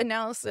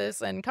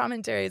analysis and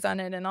commentaries on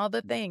it and all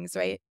the things,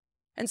 right?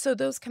 And so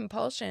those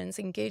compulsions,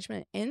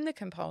 engagement in the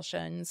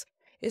compulsions,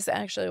 is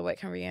actually what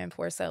can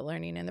reinforce that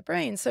learning in the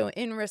brain. So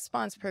in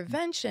response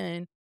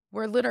prevention,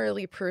 we're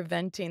literally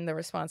preventing the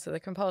response to the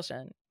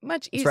compulsion.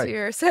 Much That's right.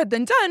 easier said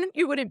than done.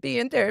 You wouldn't be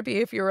in therapy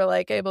if you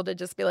were able to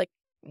just be like,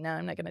 no,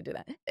 I'm not going to do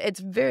that. It's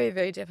very,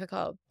 very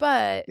difficult.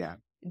 But Yeah.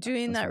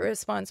 doing that Right.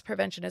 response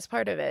prevention is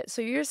part of it.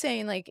 So you're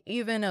saying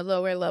even a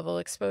lower level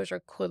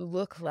exposure could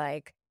look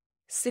like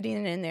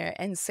sitting in there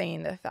and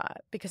saying the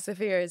thought, because the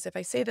fear is if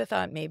I say the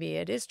thought, maybe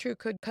it is true,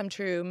 could come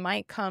true,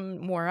 might come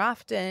more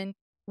often,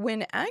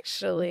 when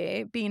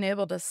actually being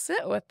able to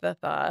sit with the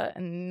thought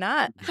and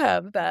not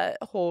have that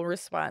whole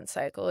response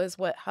cycle is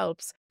what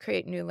helps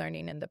create new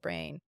learning in the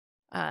brain.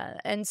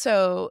 And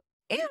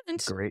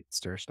Great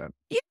stir step.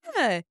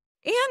 yeah.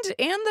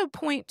 And the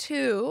point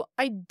too,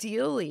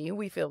 ideally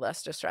we feel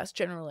less distressed.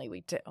 Generally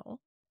we do.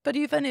 But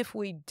even if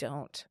we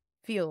don't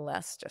feel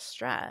less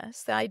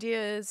distress, the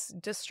idea is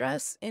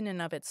distress in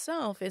and of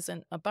itself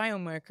isn't a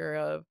biomarker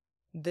of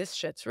this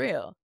shit's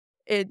real.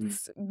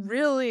 It's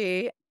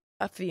really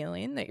a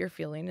feeling that you're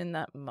feeling in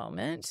that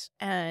moment.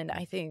 And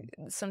I think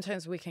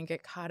sometimes we can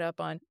get caught up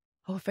on,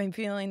 oh, if I'm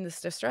feeling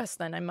this distress,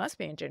 then I must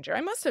be in danger.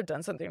 I must have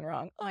done something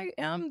wrong. I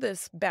am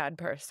this bad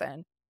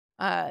person.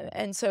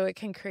 And so it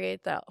can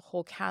create that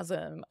whole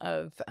chasm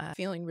of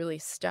feeling really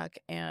stuck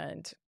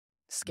and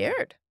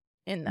scared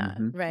in that,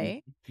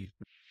 right?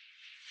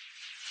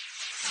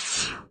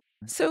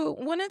 So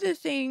one of the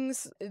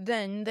things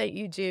then that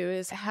you do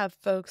is have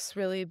folks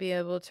really be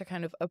able to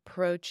kind of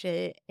approach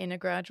it in a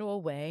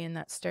gradual way, in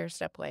that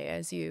stair-step way,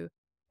 as you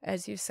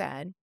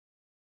said.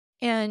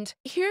 And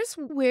here's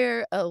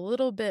where a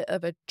little bit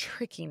of a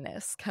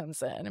trickiness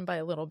comes in. And by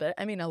a little bit,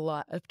 I mean a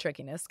lot of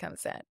trickiness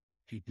comes in.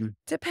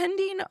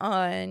 Depending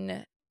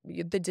on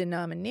the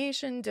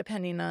denomination,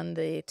 depending on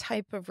the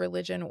type of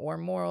religion or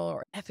moral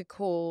or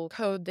ethical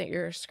code that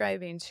you're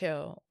ascribing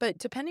to, but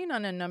depending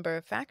on a number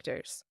of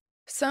factors,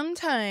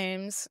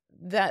 sometimes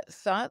that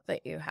thought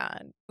that you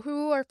had,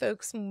 who are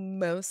folks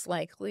most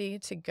likely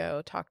to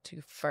go talk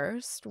to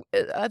first,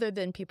 other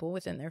than people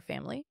within their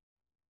family?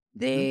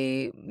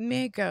 They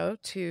may go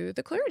to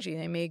the clergy.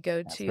 They may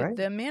go That's to right.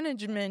 the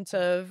management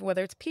of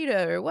whether it's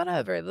PETA or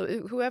whatever,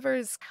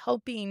 whoever's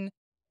helping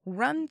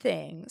run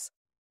things.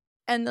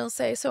 And they'll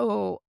say,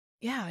 so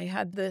yeah, I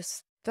had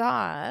this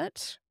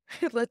thought.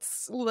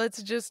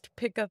 Let's just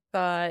pick a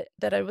thought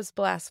that I was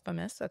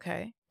blasphemous,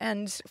 okay?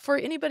 And for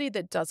anybody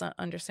that doesn't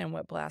understand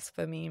what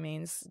blasphemy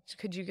means,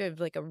 could you give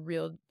a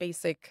real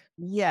basic?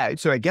 Yeah.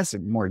 So I guess a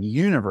more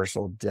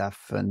universal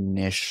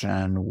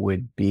definition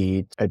would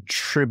be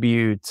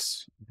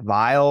attribute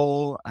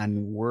vile,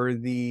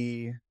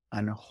 unworthy,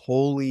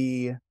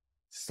 unholy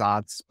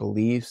thoughts,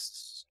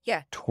 beliefs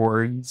Yeah,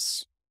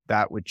 towards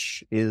that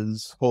which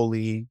is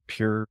holy,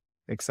 pure,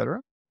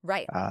 etc.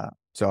 right.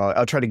 So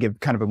I'll try to give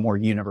kind of a more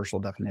universal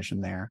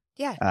definition there.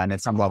 Yeah. And at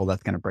some level,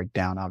 that's going to break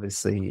down,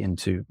 obviously,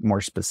 into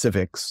more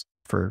specifics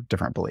for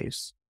different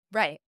beliefs.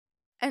 Right.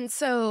 And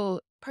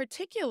so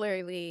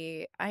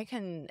particularly,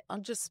 I'll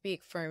just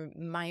speak for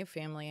my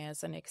family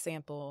as an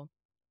example.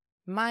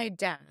 My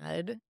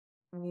dad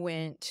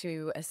went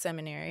to a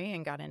seminary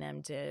and got an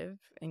MDiv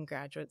in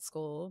graduate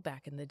school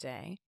back in the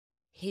day.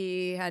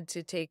 He had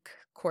to take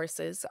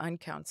courses on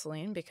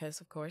counseling because,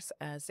 of course,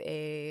 as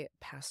a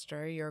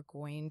pastor, you're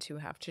going to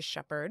have to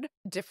shepherd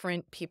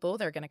different people.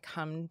 They're going to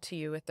come to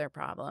you with their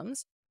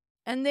problems.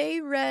 And they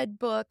read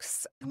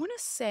books. I want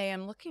to say,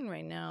 I'm looking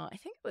right now, I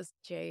think it was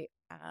Jay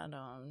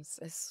Adams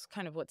is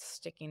kind of what's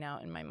sticking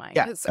out in my mind.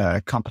 Yeah.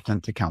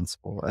 Competent to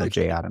counsel,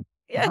 Jay Okay. Adams.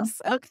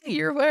 Yes. Okay.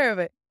 You're aware of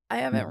it. I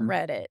haven't Mhm.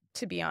 read it,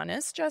 to be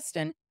honest,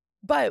 Justin.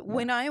 But Yeah.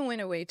 when I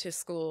went away to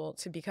school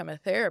to become a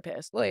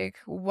therapist,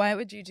 why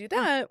would you do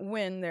that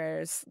when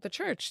there's the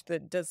church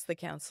that does the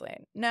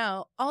counseling?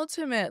 Now,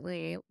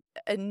 ultimately,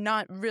 and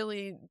not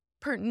really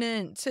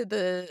pertinent to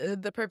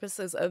the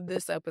purposes of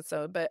this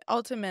episode, but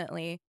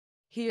ultimately,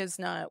 he is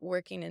not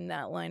working in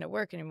that line of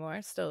work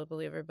anymore. Still a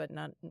believer, but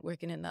not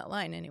working in that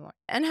line anymore.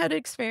 And had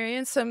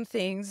experienced some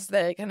things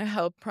that kind of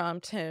helped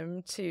prompt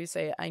him to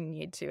say, I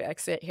need to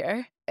exit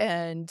here.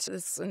 And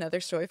this is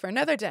another story for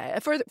another day,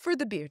 for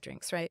the beer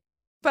drinks, right?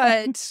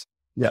 But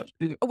Yeah.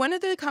 one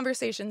of the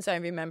conversations I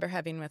remember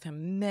having with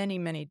him many,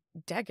 many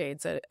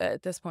decades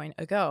at this point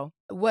ago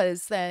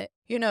was that,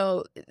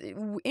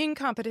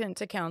 incompetent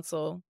to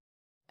counsel.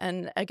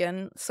 And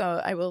again,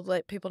 so I will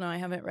let people know I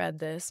haven't read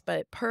this,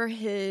 but per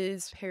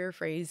his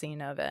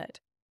paraphrasing of it,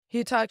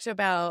 he talked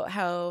about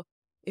how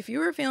If you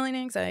were feeling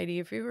anxiety,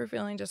 if you were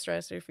feeling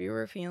distressed, if you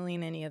were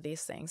feeling any of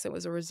these things, it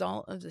was a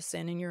result of the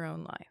sin in your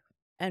own life.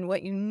 And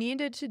what you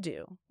needed to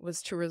do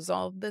was to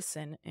resolve the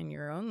sin in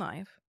your own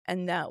life,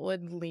 and that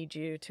would lead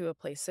you to a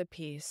place of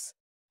peace.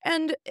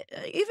 And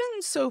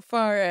even so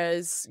far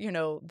as,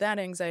 that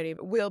anxiety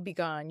will be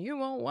gone. You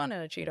won't want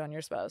to cheat on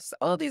your spouse.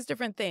 All these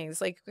different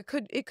things, like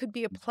it could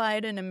be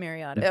applied in a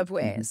myriad of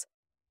ways.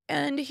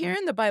 And here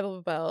in the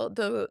Bible Belt,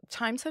 the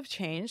times have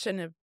changed,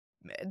 and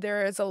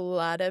there is a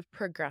lot of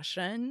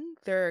progression.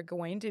 There are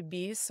going to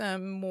be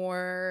some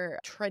more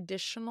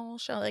traditional,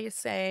 shall I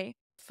say,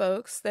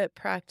 folks that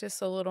practice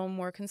a little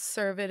more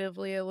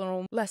conservatively, a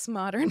little less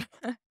modern,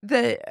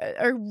 that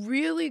are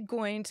really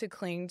going to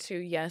cling to,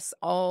 yes,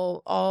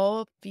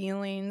 all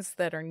feelings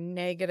that are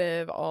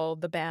negative, all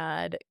the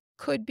bad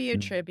could be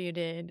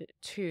attributed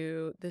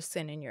to the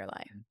sin in your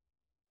life.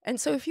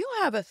 And so if you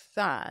have a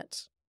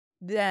thought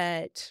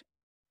that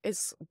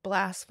is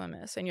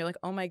blasphemous and you're like,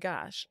 oh my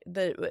gosh,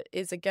 that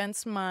is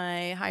against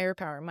my higher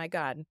power, my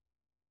God,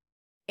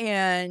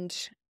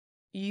 and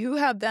you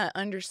have that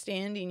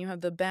understanding, you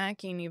have the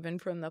backing even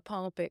from the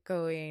pulpit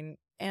going,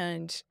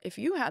 and if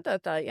you had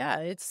that thought, yeah,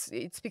 it's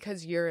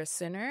because you're a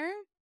sinner.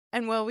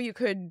 And well, you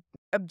could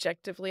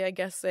objectively, I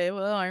guess, say,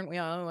 well, aren't we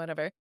all,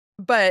 whatever.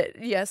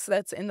 But yes,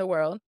 that's in the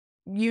world.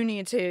 You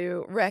need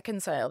to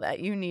reconcile that.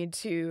 You need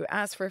to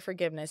ask for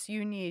forgiveness.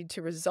 You need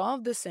to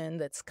resolve the sin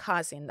that's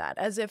causing that,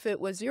 as if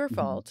it was your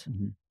fault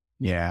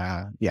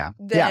Yeah.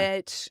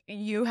 that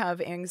you have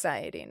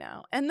anxiety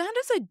now. And that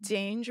is a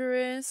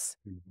dangerous,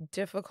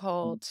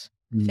 difficult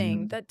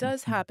thing that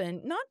does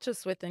happen, not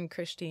just within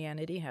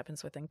Christianity,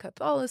 happens within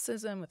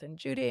Catholicism, within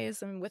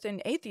Judaism,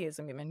 within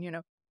atheism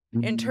even,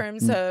 in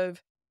terms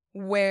of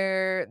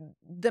where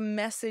the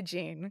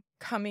messaging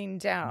coming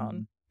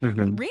down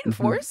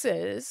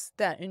reinforces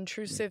that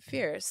intrusive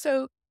fear.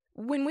 So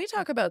when we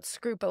talk about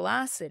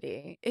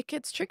scrupulosity, it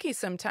gets tricky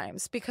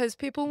sometimes because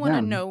people want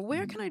to know,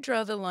 where can I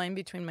draw the line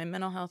between my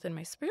mental health and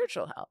my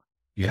spiritual health?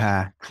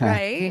 Yeah.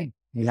 Right?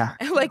 Yeah.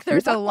 Like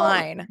there's a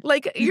line.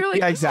 Like you're like,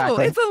 Yeah,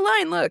 exactly. oh, it's a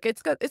line. Look,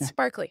 it's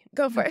sparkly.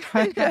 Go for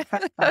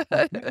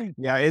it.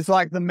 Yeah, it's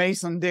like the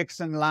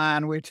Mason-Dixon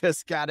line. We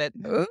just got it.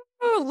 Ooh,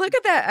 look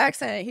at that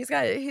accent. He's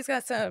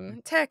got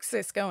some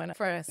Texas going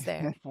for us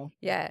there.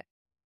 Yeah.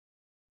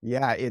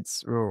 Yeah, it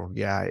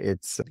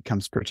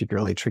becomes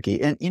particularly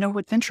tricky. And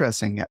what's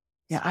interesting?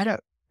 Yeah, I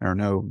don't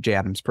know Jay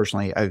Adams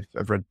personally.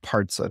 I've read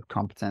parts of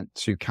Competent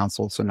to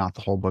Counsel, so not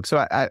the whole book.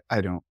 So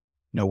I don't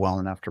know well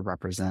enough to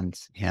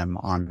represent him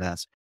on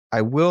this.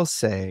 I will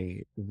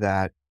say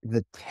that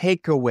the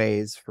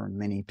takeaways for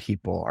many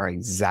people are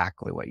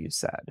exactly what you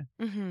said.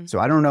 So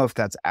I don't know if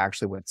that's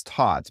actually what's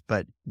taught,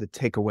 but the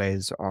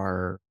takeaways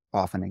are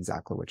often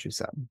exactly what you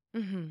said.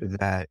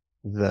 That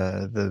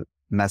the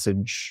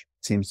message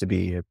seems to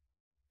be a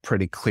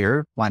pretty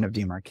clear line of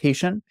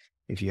demarcation.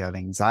 If you have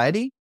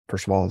anxiety,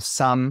 first of all,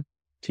 some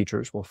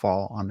teachers will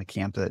fall on the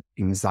camp that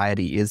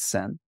anxiety is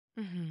sin.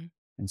 And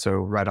so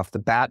right off the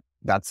bat,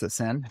 that's a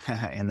sin.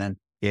 And then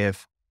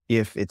if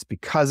it's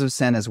because of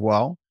sin as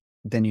well,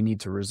 then you need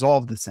to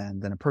resolve the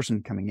sin. Then a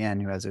person coming in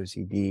who has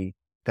OCD,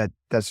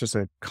 that's just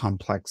a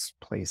complex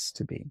place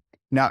to be.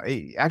 Now,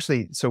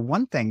 actually, so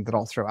one thing that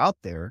I'll throw out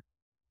there,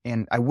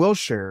 and I will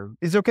share,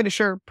 is it okay to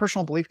share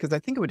personal belief? Because I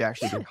think it would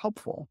actually be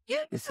helpful.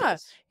 Yeah.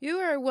 You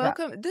are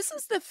welcome. This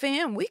is the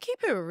fam. We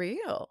keep it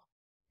real.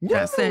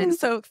 Justin.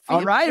 So feel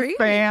all right, free.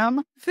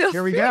 fam.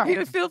 Here we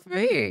go. Feel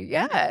free.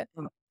 Yeah.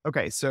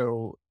 Okay.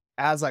 So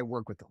as I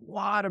work with a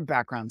lot of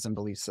backgrounds and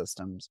belief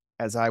systems,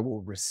 as I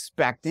will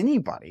respect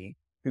anybody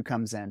who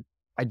comes in,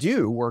 I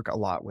do work a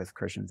lot with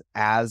Christians.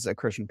 As a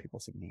Christian, people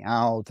seek me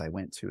out. I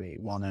went to a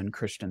well-known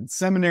Christian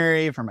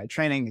seminary for my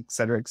training, et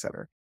cetera, et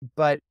cetera.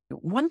 But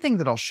one thing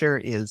that I'll share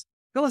is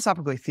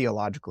philosophically,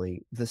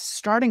 theologically, the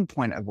starting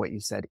point of what you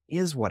said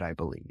is what I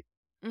believe.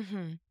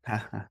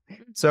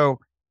 So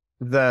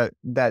that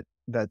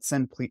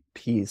sin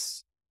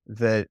piece,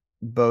 that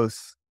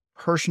both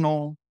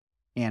personal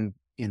and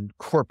in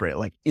corporate,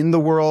 like in the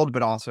world,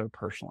 but also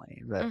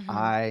personally, that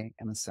I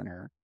am a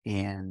sinner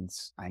and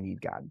I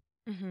need God.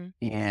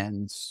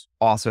 And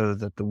also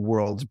that the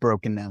world's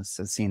brokenness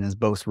is seen as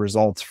both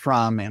results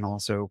from and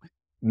also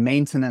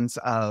maintenance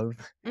of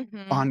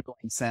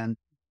ongoing sin.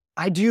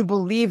 I do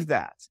believe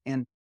that.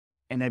 And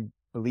I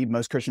believe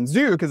most Christians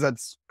do, because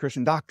that's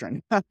Christian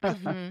doctrine.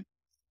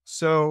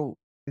 So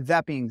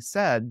that being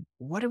said,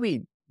 what do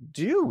we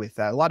do with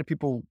that? A lot of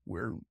people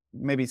were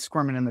maybe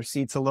squirming in their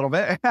seats a little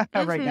bit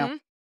right now.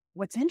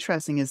 What's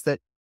interesting is that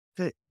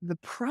the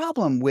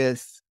problem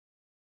with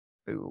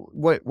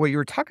what you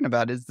were talking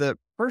about is that,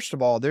 first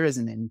of all, there is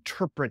an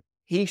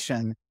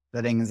interpretation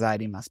that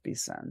anxiety must be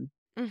sin.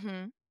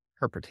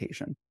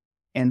 Interpretation.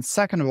 And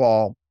second of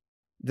all,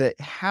 that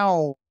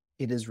how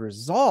it is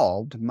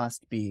resolved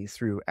must be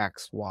through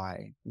X,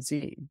 Y,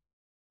 Z.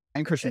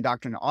 And Christian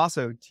doctrine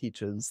also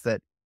teaches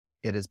that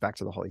it is back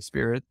to the Holy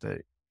Spirit, that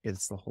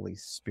it's the Holy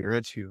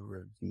Spirit who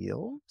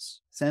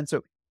reveals sin.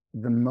 So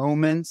the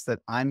moments that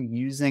I'm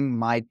using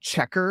my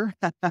checker,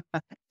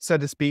 so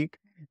to speak,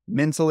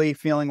 mentally,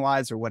 feeling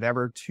wise, or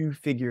whatever to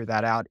figure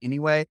that out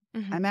anyway.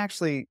 Mhm. I'm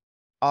actually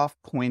off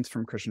points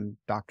from Christian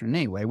doctrine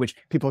anyway, which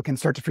people can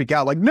start to freak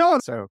out like, no.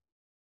 So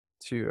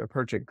to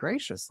approach it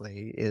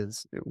graciously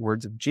is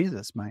words of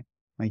Jesus. My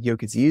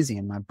yoke is easy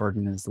and my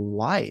burden is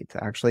light.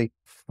 Actually,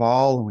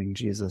 following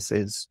Jesus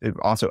is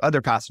also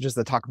other passages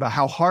that talk about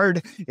how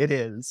hard it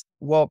is.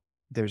 Well,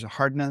 there's a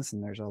hardness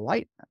and there's a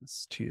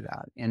lightness to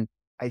that. And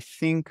I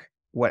think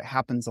what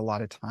happens a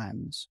lot of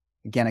times,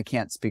 again, I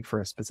can't speak for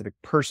a specific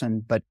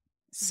person, but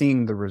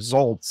seeing the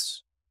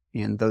results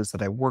in those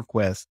that I work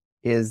with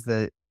is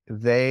that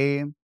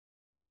they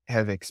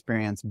have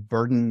experienced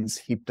burdens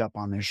heaped up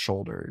on their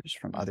shoulders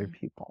from other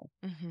people.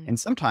 And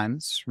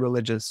sometimes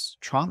religious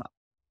trauma.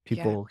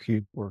 Yeah. People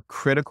who were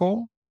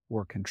critical,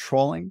 were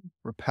controlling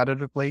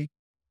repetitively.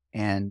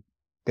 And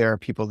there are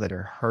people that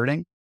are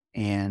hurting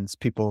and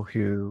people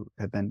who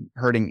have been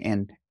hurting.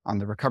 And on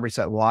the recovery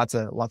side, lots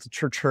of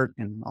church hurt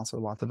and also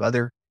lots of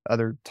other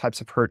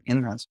types of hurt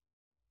in this.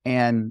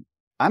 And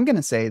I'm going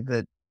to say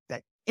that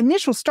that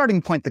initial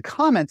starting point, the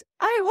comment,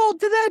 I hold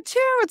to that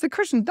too. It's a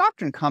Christian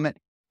doctrine comment.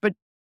 But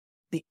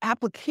the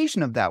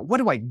application of that, what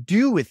do I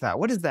do with that?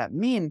 What does that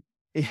mean?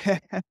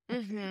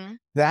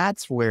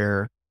 That's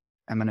where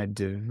I'm going to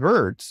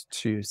divert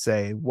to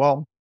say,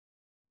 well,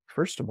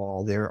 first of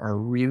all, there are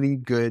really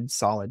good,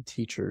 solid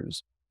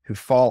teachers who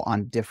fall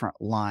on different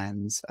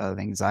lines of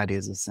anxiety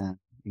is a sin,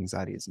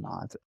 anxiety is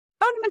not.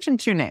 I want to mention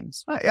two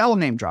names. I'll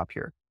name drop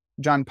here.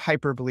 John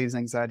Piper believes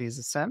anxiety is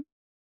a sin.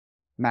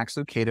 Max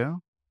Lucado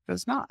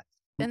does not.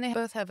 And they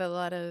both have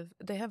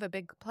they have a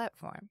big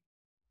platform.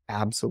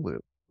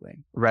 Absolutely.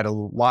 Read a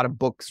lot of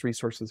books,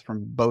 resources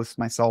from both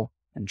myself,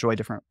 enjoy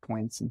different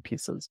points and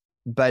pieces.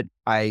 But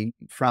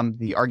from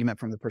the argument,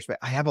 from the perspective,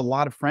 I have a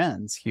lot of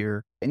friends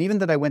here, and even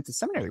that I went to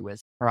seminary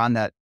with, are on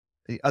the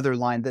other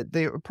line that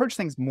they approach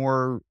things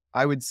more,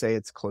 I would say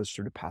it's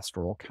closer to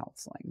pastoral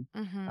counseling.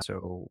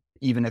 So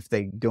even if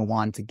they go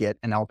on to get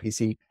an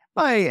LPC,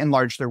 by and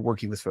large, they're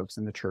working with folks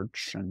in the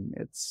church, and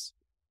it's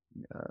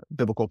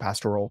biblical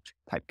pastoral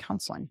type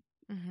counseling.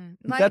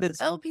 Like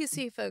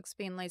LPC folks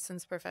being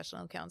licensed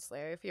professional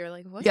counselor. If you're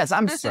like, what? Yes,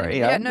 I'm sorry.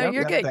 Yeah, no,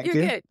 you're good. Thank You're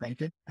you. good.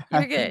 Thank you.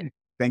 You're good.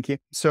 Thank you.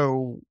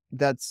 So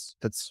that's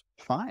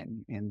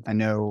fine. And I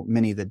know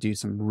many that do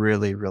some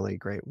really, really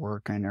great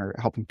work and are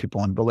helping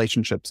people in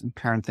relationships and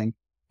parenting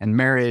and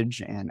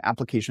marriage and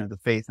application of the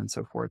faith and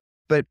so forth.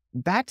 But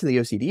back to the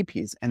OCD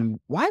piece and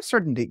why I'm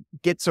starting to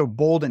get so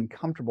bold and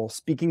comfortable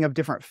speaking of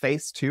different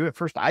faiths too. At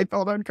first I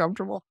felt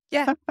uncomfortable.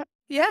 Yeah.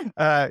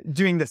 Yeah.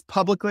 Doing this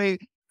publicly,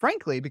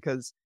 frankly,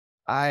 because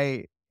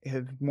I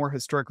have more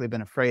historically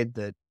been afraid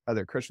that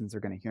other Christians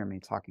are going to hear me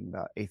talking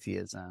about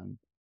atheism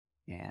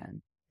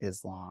and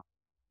Islam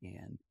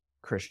and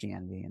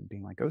Christianity and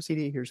being like,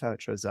 OCD, here's how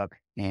it shows up.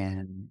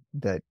 And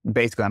that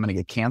basically I'm going to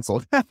get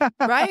canceled.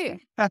 Right.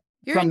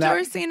 You're From that-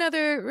 endorsing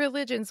other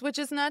religions, which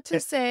is not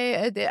to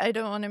say, I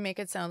don't want to make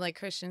it sound like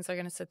Christians are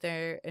going to sit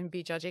there and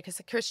be judgy,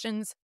 because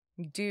Christians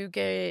do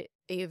get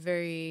a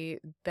very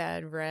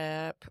bad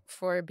rap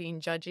for being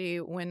judgy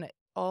when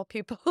all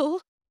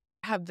people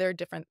have their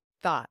different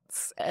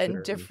thoughts and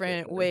Sure,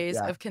 different sure, ways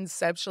yeah. of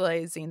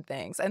conceptualizing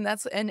things. And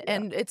that's and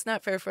it's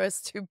not fair for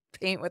us to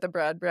paint with a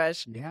broad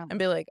brush Yeah. and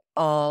be like,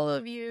 all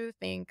of you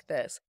think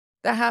this.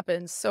 That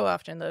happens so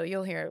often though.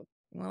 You'll hear,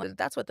 well,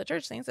 that's what the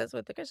church thinks, that's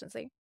what the Christians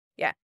think.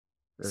 Yeah.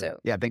 So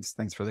Yeah,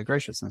 thanks for the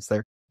graciousness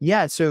there.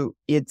 Yeah, so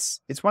it's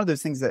one of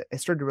those things that I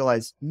started to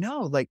realize,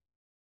 no, like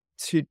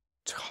to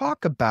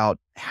talk about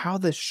how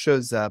this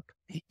shows up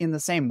in the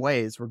same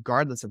ways,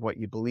 regardless of what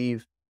you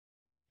believe,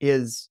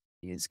 is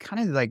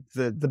kind of like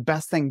the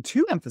best thing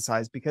to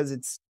emphasize, because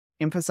it's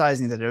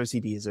emphasizing that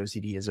OCD is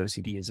OCD is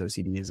OCD is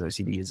OCD is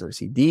OCD is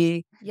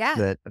OCD. yeah.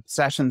 That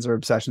obsessions are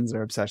obsessions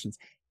are obsessions.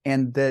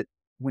 And that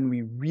when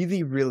we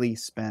really, really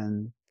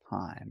spend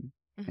time,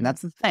 and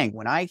that's the thing,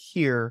 when I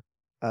hear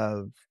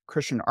of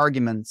Christian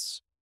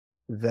arguments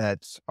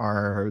that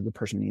are the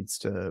person needs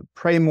to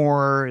pray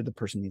more, the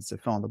person needs to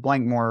fill in the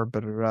blank more,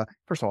 but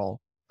first of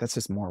all, that's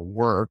just more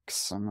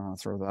works. I'm going to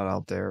throw that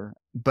out there.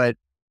 But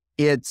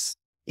it's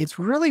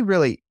really,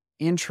 really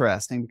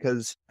interesting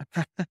because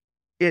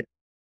it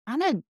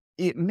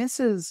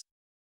misses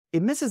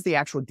the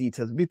actual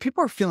details. I mean,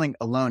 people are feeling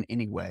alone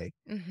anyway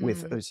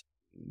with those.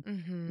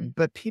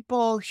 But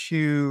people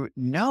who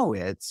know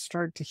it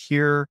start to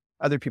hear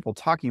other people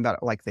talking about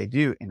it like they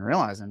do and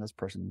realizing this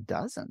person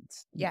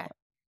doesn't. Yeah.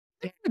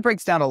 It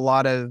breaks down a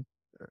lot of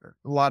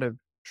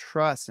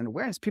trust and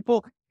awareness.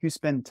 People who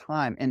spend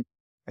time, and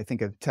I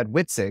think of Ted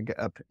Witzig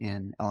up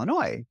in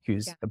Illinois,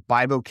 who's a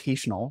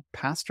bivocational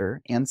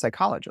pastor and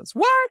psychologist.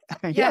 What?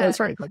 Yeah, that's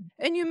right.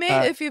 And you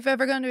may, if you've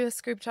ever gone to a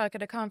Scrupe talk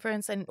at a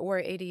conference or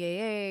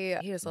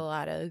ADAA, he has a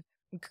lot of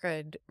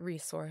good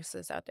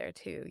resources out there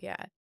too.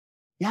 Yeah.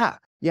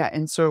 Yeah.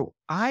 And so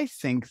I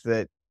think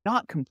that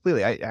not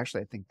completely, I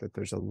think that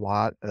there's a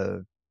lot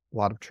of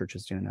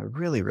churches doing a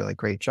really, really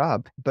great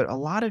job, but a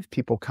lot of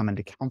people come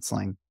into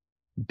counseling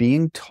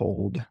being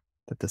told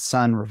that the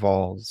sun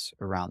revolves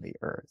around the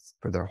earth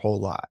for their whole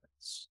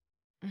lives.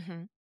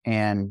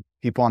 And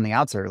people on the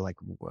outside are like,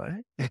 what?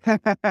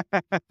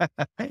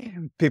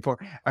 People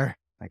are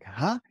like,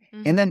 huh?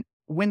 And then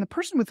when the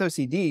person with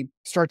OCD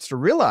starts to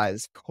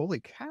realize, holy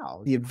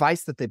cow, the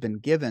advice that they've been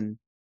given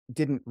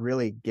didn't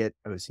really get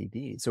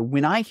OCD. So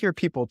when I hear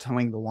people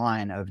towing the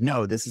line of,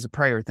 no, this is a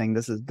prayer thing,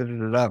 this is da da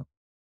da da,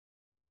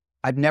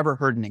 I've never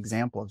heard an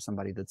example of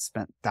somebody that's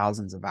spent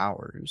thousands of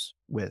hours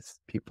with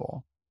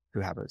people who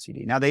have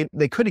OCD. Now they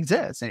could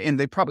exist, and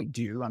they probably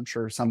do, I'm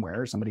sure,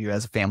 somewhere, somebody who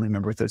has a family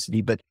member with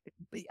OCD, but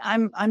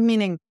I'm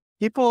meaning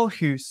people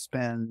who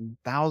spend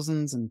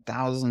thousands and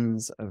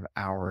thousands of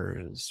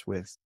hours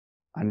with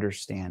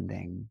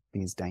understanding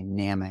these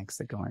dynamics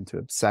that go into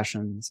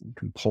obsessions and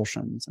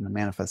compulsions and the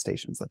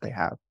manifestations that they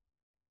have.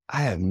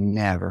 I have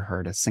never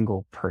heard a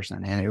single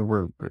person, and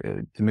we're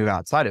to move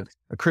outside of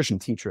a Christian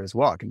teacher as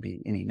well, it can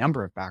be any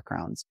number of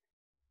backgrounds,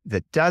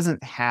 that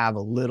doesn't have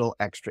a little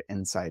extra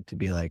insight to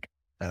be like,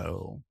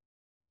 oh,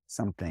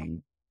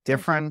 something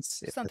different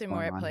is Something more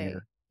going at on play.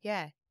 here.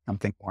 Yeah.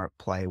 Something more at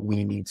play.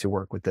 We need to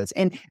work with this.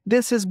 And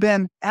this has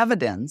been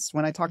evidence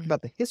when I talked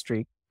about the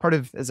history. Part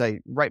of, as I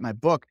write my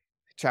book,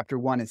 chapter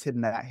 1 is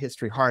hidden that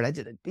history hard. I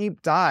did a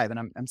deep dive, and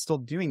I'm still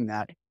doing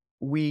that.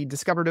 We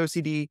discovered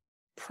OCD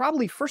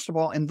probably, first of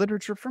all, in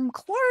literature from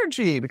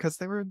clergy, because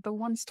they were the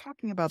ones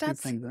talking about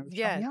these things.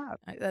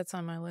 That's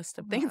on my list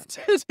of things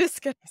to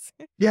discuss.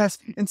 Yes.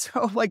 And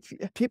so, like,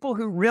 people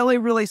who really,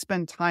 really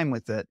spend time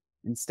with it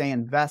and stay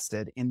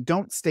invested and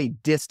don't stay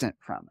distant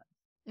from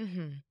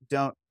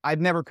it. I've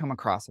never come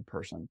across a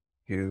person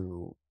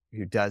who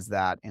does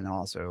that and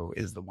also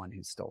is the one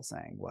who's still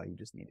saying, well, you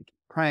just need to keep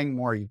praying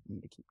more, you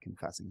need to keep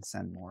confessing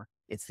sin more.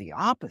 It's the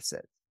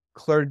opposite.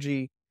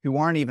 Clergy who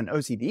aren't even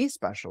OCD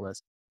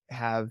specialists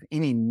have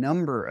any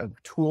number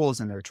of tools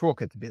in their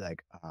toolkit to be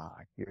like,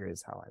 here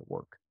is how I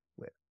work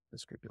with the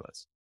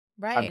scrupulous.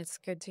 Right. It's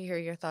good to hear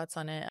your thoughts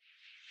on it.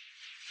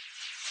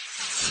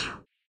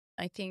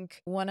 I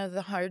think one of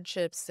the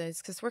hardships is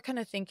because we're kind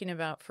of thinking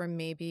about for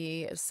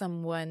maybe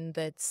someone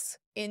that's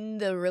in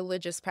the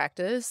religious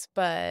practice,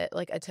 but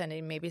like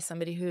attending maybe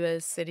somebody who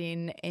is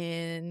sitting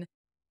in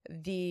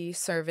the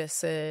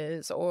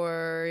services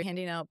or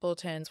handing out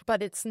bulletins,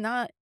 but it's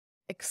not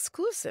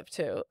exclusive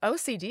to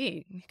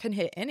OCD, can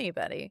hit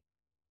anybody.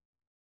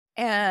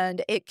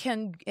 And it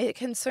can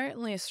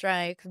certainly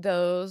strike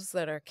those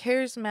that are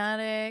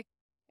charismatic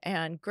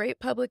and great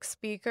public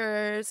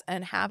speakers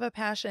and have a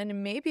passion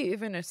and maybe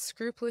even a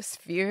scrupulous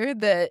fear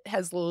that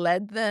has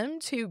led them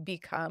to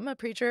become a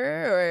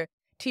preacher or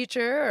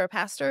teacher or a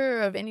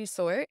pastor of any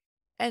sort.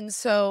 And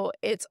so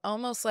it's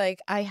almost like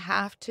I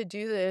have to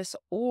do this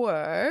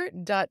or ...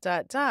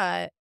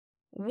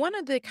 One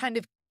of the kind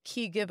of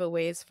key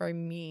giveaways for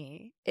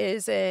me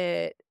is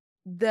I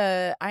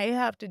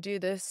have to do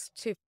this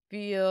to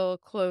feel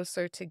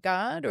closer to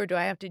God, or do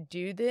I have to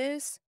do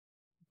this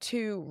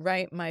to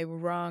right my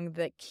wrong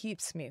that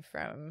keeps me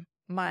from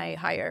my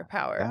higher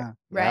power,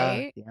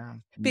 right? Yeah.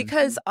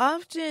 Because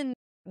often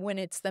when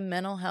it's the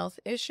mental health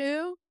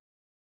issue,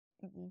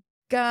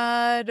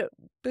 God,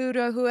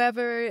 Buddha,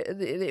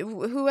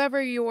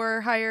 whoever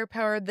your higher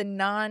power, the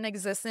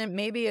non-existent,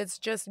 maybe it's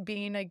just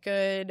being a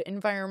good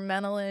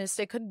environmentalist.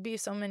 It could be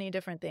so many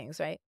different things,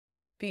 right?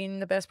 Being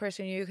the best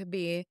person you could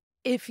be.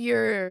 If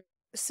you're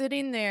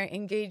sitting there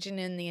engaging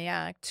in the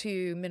act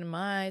to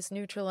minimize,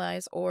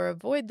 neutralize, or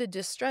avoid the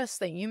distress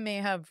that you may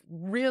have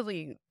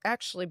really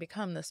actually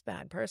become this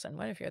bad person.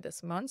 What if you're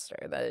this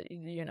monster that,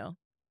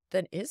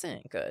 that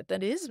isn't good,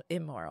 that is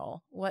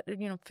immoral? What,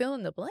 fill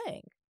in the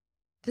blank.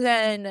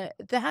 Then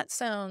that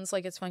sounds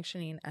like it's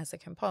functioning as a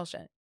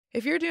compulsion.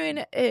 If you're doing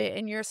it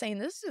and you're saying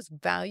this is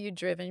value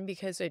driven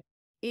because it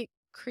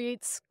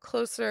creates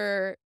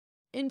closer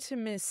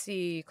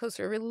intimacy,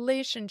 closer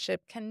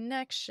relationship,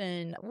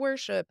 connection,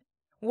 worship,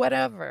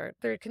 whatever.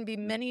 There can be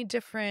many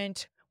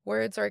different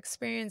words or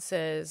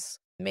experiences.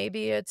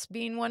 Maybe it's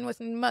being one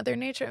with Mother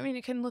Nature. I mean,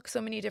 it can look so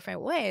many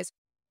different ways.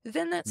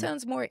 Then that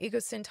sounds more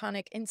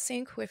egocentric, in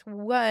sync with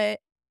what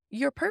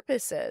your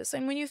purpose is.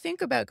 And when you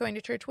think about going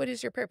to church, what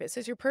is your purpose?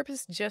 Is your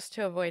purpose just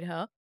to avoid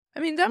hell? I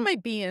mean, that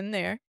might be in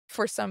there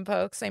for some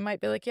folks. They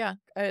might be like, yeah,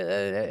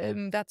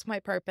 that's my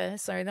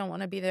purpose. Or I don't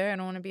want to be there. I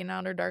don't want to be in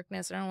outer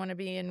darkness. I don't want to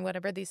be in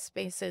whatever these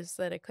spaces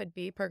that it could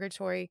be,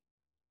 purgatory.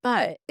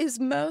 But is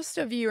most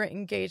of your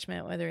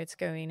engagement, whether it's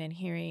going and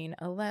hearing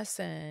a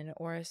lesson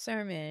or a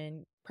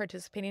sermon,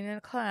 participating in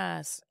a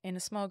class, in a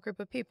small group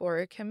of people or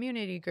a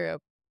community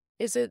group,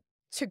 is it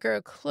to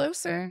grow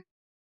closer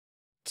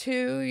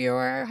to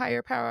your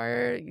higher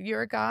power,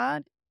 your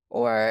God?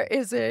 Or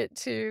is it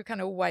to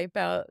kind of wipe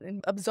out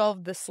and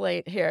absolve the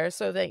slate here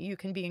so that you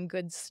can be in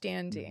good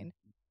standing?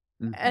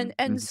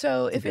 And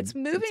so if it's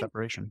moving,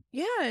 separation.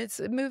 Yeah, it's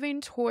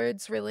moving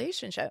towards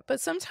relationship. But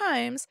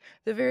sometimes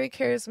the very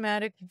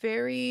charismatic,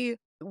 very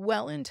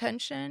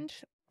well-intentioned,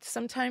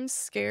 sometimes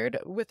scared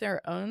with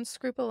their own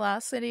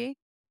scrupulosity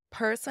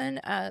person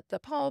at the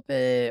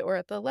pulpit or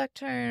at the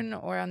lectern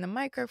or on the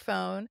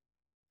microphone,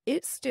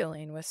 it's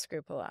dealing with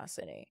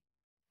scrupulosity.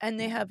 And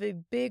they have a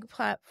big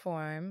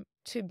platform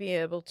to be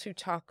able to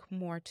talk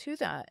more to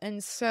that.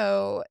 And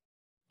so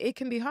it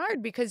can be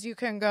hard because you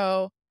can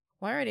go,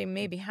 well, I already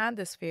maybe had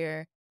this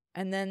fear,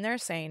 and then they're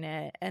saying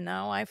it, and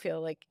now I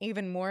feel like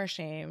even more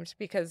ashamed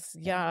because,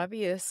 yeah,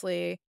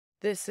 obviously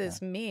this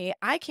is me.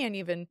 I can't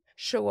even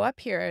show up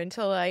here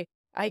until I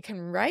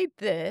can write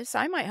this.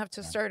 I might have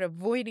to start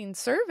avoiding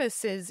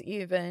services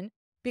even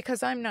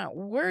because I'm not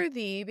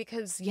worthy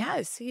because,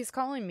 yes, he's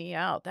calling me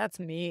out. That's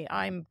me.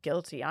 I'm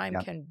guilty. I'm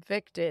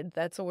convicted.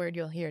 That's a word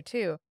you'll hear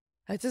too.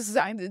 I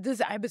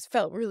was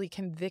felt really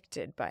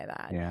convicted by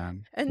that. Yeah.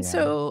 And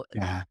so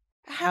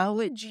how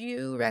would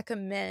you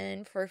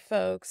recommend for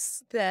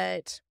folks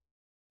that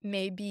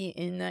may be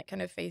in that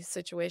kind of face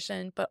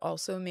situation, but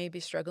also may be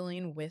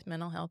struggling with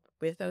mental health,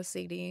 with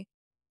OCD?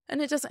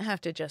 And it doesn't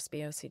have to just be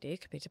OCD.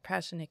 It could be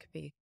depression. It could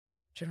be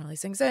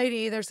generalized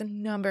anxiety. There's a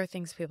number of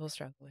things people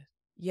struggle with.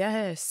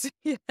 Yes,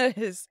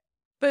 yes.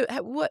 But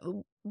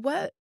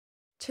what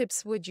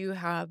tips would you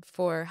have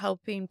for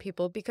helping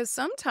people? Because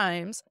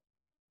sometimes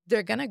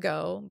they're going to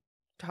go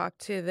talk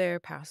to their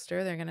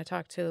pastor. They're going to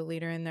talk to the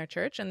leader in their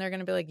church, and they're going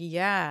to be like,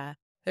 yeah,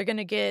 they're going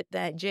to get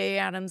that Jay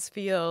Adams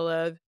feel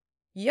of,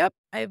 yep,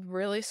 I've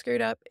really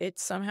screwed up.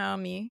 It's somehow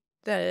me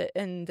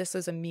and this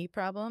is a me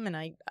problem.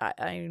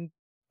 And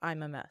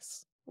I'm a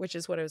mess, which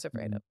is what I was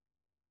afraid of.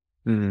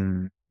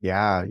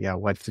 Yeah.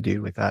 What to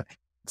do with that?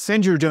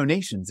 Send your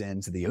donations in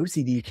to the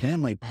OCD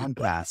Family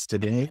Podcast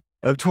today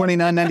of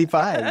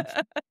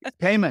 $29.95.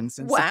 Payments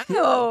and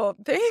wow.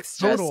 Thanks,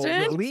 total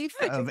Justin. relief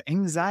of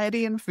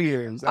anxiety and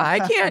fears. I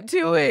can't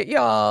do it,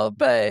 y'all,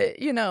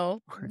 but Yes.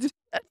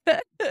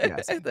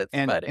 That's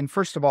funny. And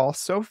first of all,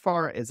 so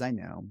far as I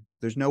know,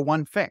 there's no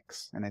one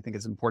fix. And I think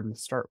it's important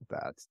to start with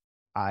that.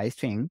 I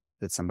think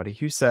that somebody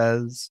who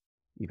says,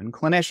 even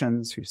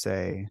clinicians who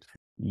say,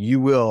 you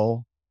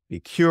will be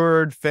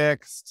cured,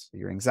 fixed,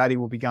 your anxiety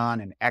will be gone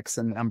in X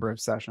number of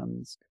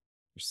sessions,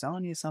 they're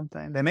selling you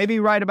something. They may be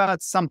right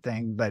about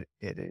something, but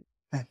it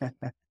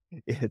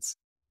is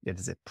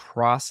a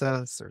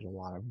process. There's a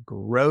lot of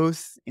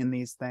growth in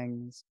these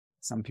things.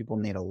 Some people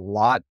need a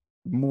lot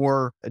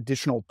more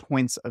additional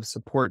points of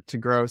support to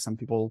grow. Some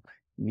people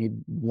need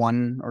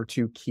one or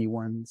two key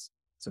ones.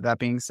 So that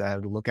being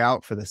said, look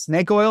out for the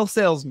snake oil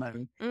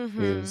salesman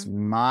who's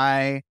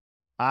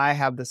I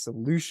have the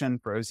solution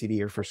for OCD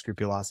or for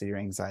scrupulosity or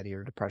anxiety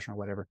or depression or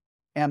whatever.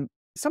 And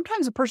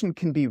sometimes a person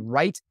can be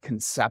right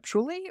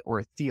conceptually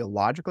or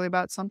theologically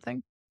about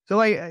something. So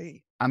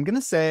I'm going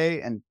to say,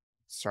 and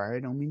sorry, I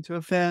don't mean to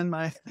offend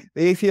the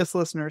atheist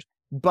listeners,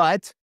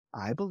 but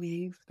I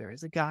believe there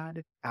is a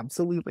God.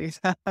 Absolutely.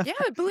 Yeah,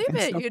 I believe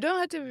it. You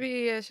don't have to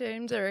be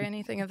ashamed or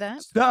anything of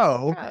that.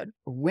 So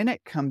when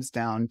it comes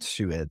down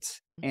to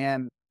it,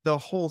 and the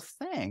whole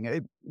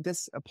thing,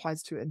 this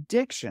applies to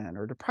addiction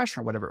or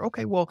depression or whatever.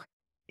 Okay, well,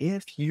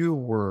 if you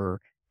were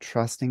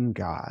trusting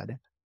God,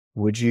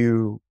 would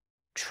you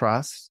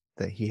trust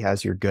that he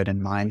has your good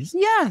in mind?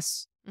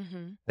 Yes.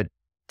 But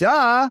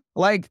duh,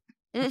 duh.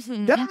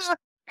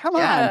 Come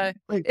on.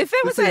 If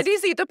it was that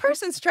easy, the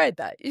person's tried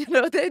that. They've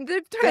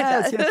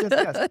tried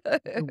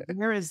that. Yes.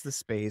 Where is the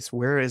space?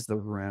 Where is the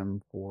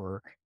room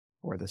for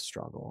the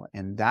struggle?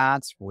 And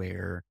that's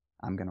where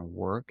I'm going to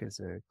work as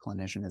a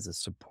clinician, as a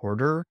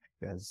supporter,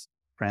 as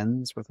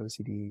friends with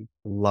OCD,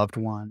 loved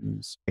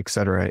ones, et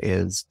cetera,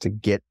 is to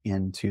get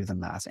into the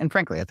mess. And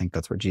frankly, I think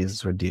that's what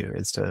Jesus would do,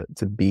 is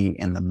to be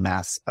in the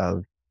mess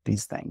of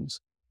these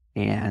things.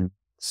 And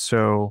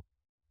so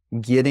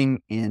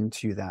getting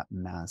into that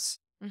mess,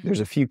 there's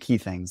a few key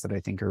things that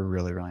I think are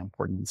really, really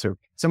important. So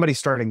somebody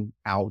starting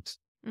out,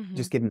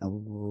 just getting a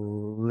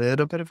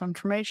little bit of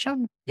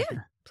information. Yeah,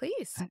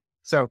 please.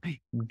 So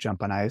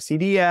jump on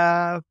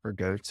IOCDF or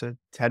go to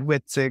Ted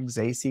Witzig's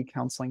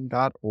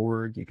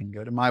accounseling.org. You can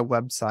go to my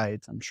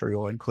website. I'm sure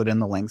you'll include in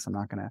the links. I'm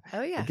not going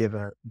to give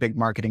a big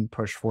marketing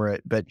push for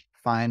it, but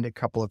find a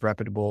couple of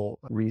reputable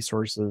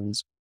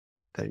resources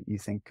that you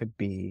think could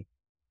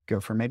go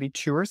for maybe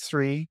 2 or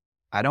 3.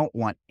 I don't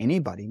want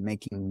anybody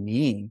making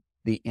me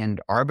the end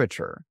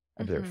arbiter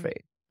of their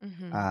faith.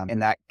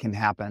 And that can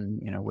happen,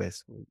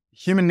 with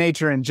human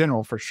nature in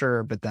general, for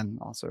sure, but then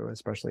also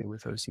especially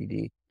with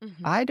OCD.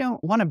 I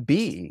don't want to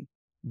be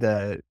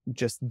the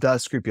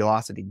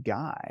scrupulosity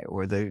guy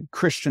or the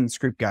Christian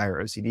Scrupe guy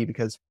or OCD,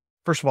 because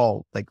first of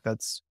all,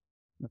 that's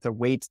a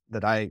weight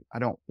that I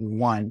don't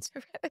want.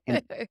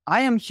 And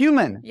I am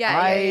human.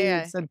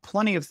 I said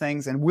plenty of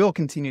things and will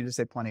continue to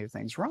say plenty of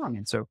things wrong.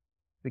 And so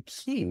the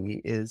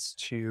key is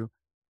to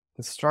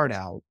start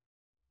out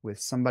with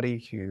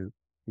somebody who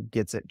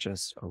gets it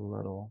just a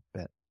little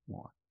bit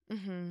more.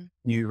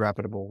 New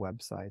reputable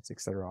websites, et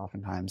cetera,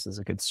 oftentimes is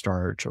a good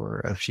start, or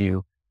a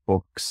few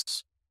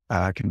books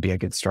can be a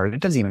good start. It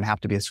doesn't even have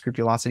to be a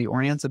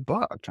scrupulosity-oriented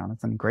book.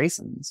 Jonathan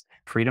Grayson's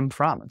Freedom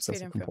From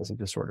Obsessive Compulsive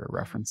Disorder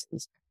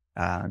references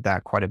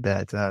that quite a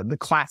bit. The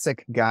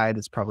classic guide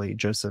is probably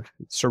Joseph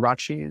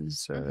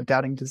Sirachi's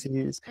Doubting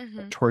Disease,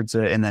 towards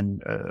it, and then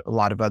a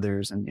lot of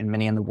others, and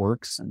many in the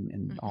works,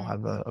 and I'll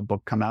have a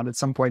book come out at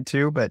some point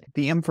too. But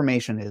the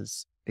information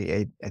is,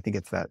 I think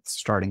it's that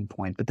starting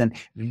point. But then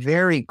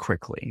very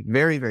quickly,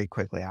 very, very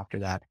quickly after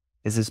that,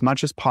 is as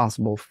much as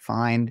possible,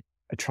 find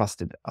a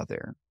trusted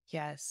other.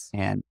 Yes.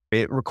 And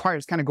it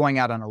requires kind of going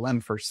out on a limb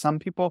for some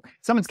people.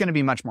 Someone's going to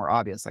be much more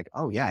obvious, like,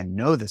 oh, yeah, I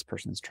know this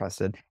person's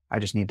trusted. I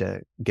just need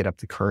to get up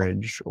the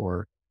courage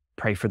or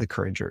pray for the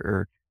courage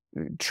or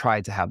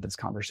try to have this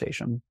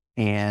conversation.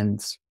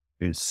 And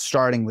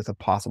starting with a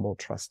possible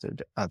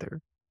trusted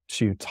other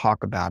to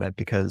talk about it,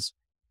 because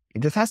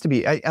it just has to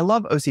be. I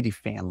love OCD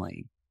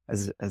family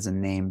as a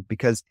name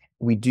because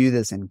we do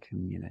this in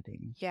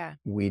community. Yeah.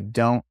 We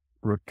don't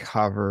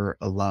recover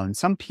alone.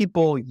 Some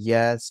people,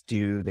 yes,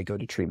 do. They go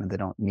to treatment. They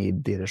don't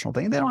need the additional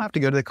thing. They don't have to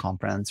go to the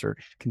conference or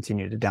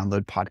continue to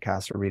download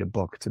podcasts or read a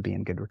book to be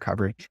in good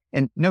recovery.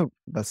 And no,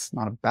 that's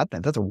not a bad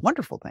thing. That's a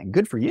wonderful thing.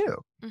 Good for you.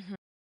 Mm-hmm.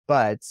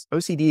 But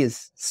OCD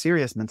is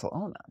serious mental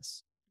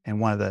illness and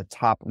one of the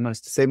top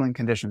most disabling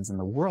conditions in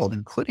the world,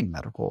 including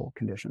medical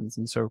conditions.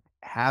 And so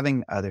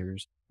having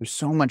others, there's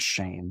so much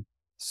shame,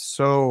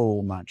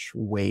 so much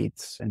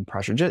weight and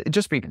pressure,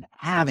 just for even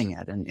having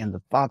it and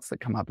the thoughts that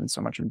come up and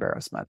so much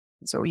embarrassment.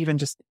 So even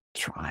just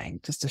trying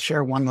just to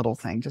share one little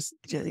thing,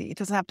 it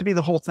doesn't have to be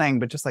the whole thing,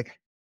 but just like,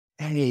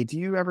 hey, do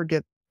you ever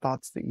get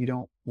thoughts that you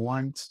don't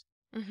want?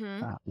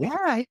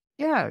 Mm-hmm.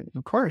 Yeah,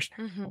 of course.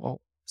 Mm-hmm.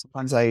 Well,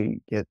 sometimes I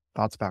get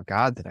thoughts about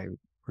God that I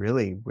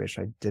really wish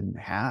I didn't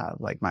have,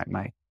 like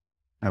my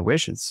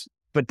wishes.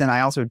 But then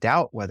I also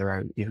doubt whether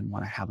I even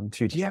want to have them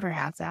too. Do you ever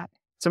have that?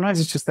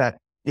 Sometimes it's just that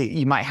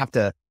you might have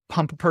to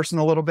pump a person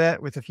a little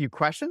bit with a few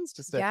questions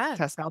just to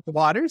test out the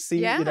waters.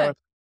 See, if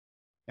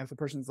the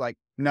person's like,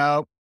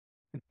 no,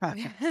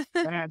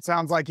 it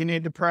sounds like you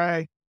need to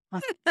pray.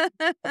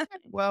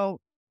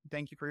 Well,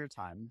 thank you for your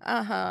time.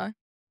 Uh-huh.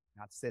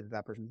 Not to say that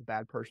that person's a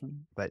bad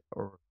person, but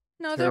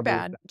No, they're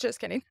bad. Just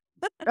kidding.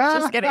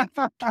 Just kidding.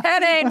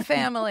 Kidding,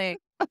 family.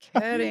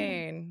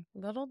 Kidding.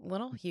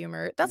 Little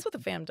humor. That's what the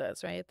fam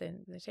does, right? They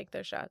take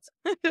their shots.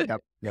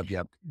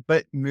 Yep.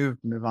 But move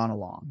on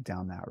along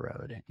down that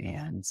road.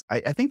 And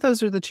I think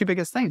those are the two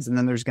biggest things. And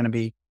then there's going to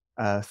be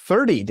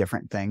 30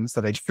 different things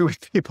that I do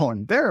with people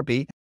in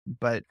therapy.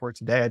 But for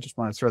today, I just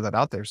want to throw that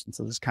out there since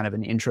this is kind of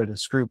an intro to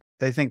Scrupe.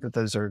 They think that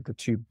those are the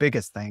two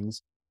biggest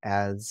things,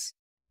 as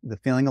the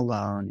feeling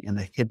alone and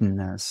the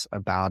hiddenness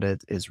about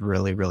it is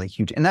really, really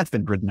huge. And that's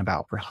been written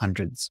about for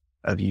hundreds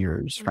of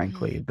years,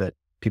 frankly, that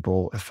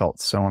people have felt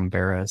so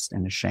embarrassed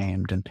and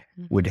ashamed and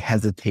would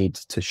hesitate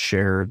to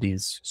share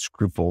these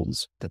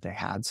scruples that they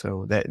had.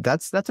 So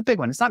that's a big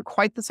one. It's not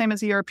quite the same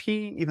as ERP,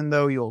 even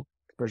though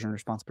exposure and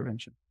response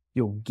prevention,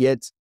 you'll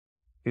get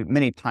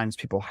many times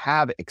people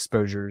have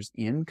exposures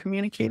in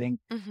communicating,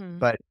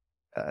 but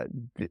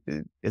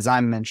as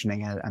I'm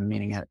mentioning it, I'm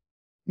meaning it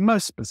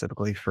most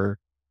specifically for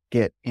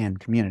get in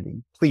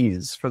community.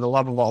 Please, for the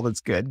love of all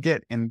that's good,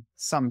 get in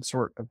some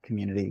sort of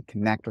community,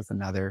 connect with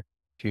another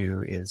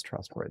who is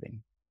trustworthy.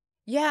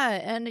 Yeah,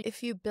 and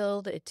if you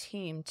build a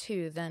team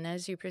too, then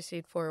as you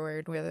proceed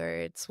forward, whether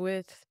it's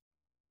with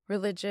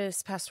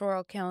religious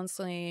pastoral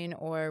counseling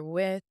or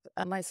with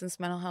a licensed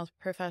mental health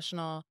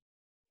professional,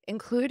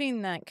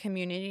 including that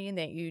community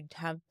that you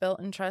have built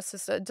and trust,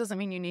 it doesn't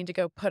mean you need to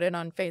go put it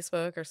on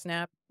Facebook or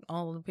Snap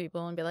all the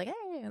people and be like,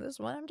 hey, this is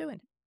what I'm doing.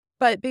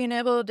 But being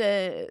able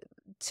to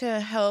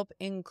help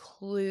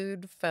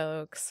include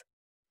folks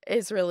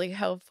is really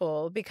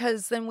helpful,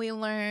 because then we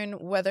learn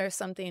whether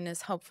something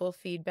is helpful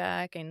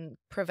feedback and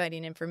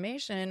providing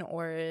information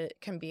or it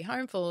can be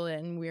harmful,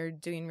 and we're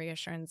doing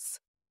reassurance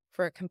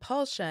for a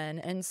compulsion.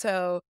 And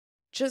so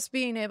just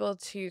being able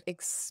to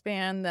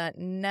expand that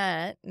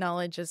net,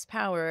 knowledge is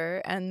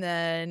power, and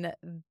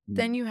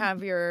then you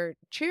have your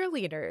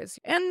cheerleaders,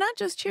 and not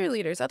just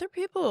cheerleaders, other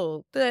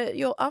people that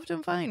you'll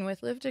often find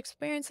with lived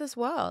experience as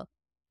well.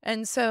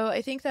 And so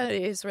I think that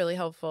is really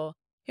helpful.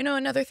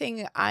 Another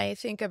thing I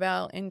think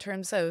about in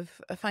terms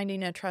of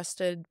finding a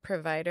trusted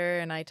provider,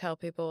 and I tell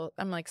people,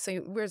 I'm like, so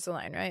where's the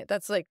line, right? They're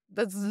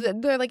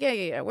like,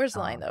 yeah. Where's the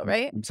line though,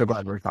 right? I'm so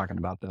glad we're talking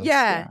about this.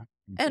 Yeah.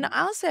 And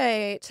I'll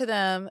say to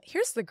them,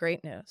 here's the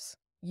great news.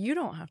 You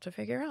don't have to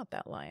figure out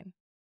that line.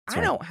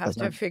 I don't have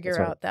to figure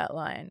out that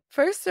line.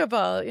 First of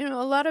all,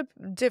 a lot of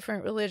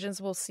different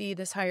religions will see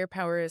this higher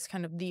power as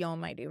kind of the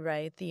almighty,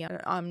 right? The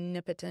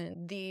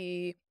omnipotent,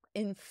 the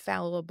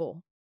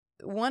infallible.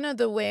 One of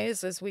the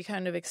ways as we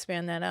kind of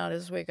expand that out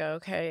is we go,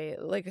 okay,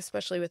 like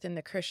especially within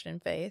the Christian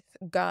faith,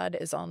 God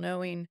is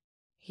all-knowing.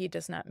 He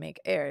does not make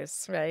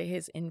errors, right?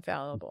 He's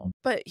infallible.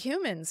 But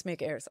humans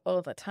make errors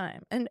all the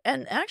time. And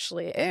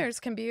actually,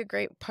 errors can be a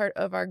great part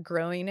of our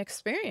growing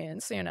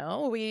experience.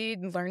 We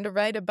learn to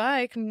ride a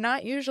bike,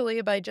 not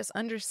usually by just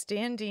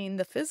understanding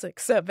the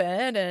physics of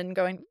it and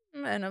going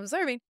and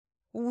observing.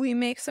 We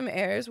make some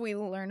errors. We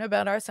learn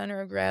about our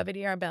center of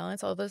gravity, our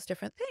balance, all those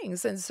different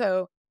things. And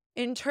so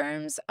in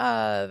terms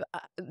of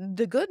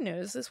the good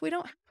news is we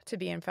don't have to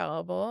be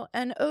infallible.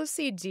 And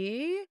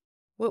OCD,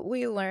 what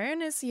we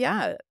learn is,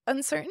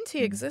 uncertainty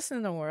exists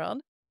in the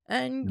world,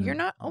 and you're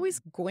not always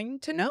going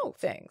to know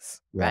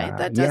things, right?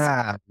 That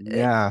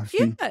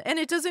doesn't, and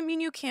it doesn't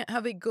mean you can't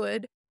have a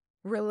good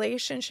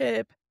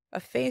relationship, a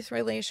faith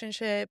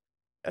relationship,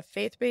 a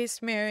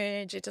faith-based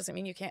marriage. It doesn't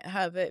mean you can't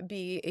have it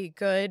be a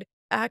good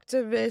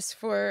activists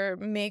for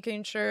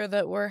making sure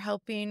that we're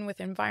helping with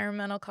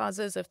environmental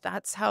causes, if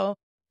that's how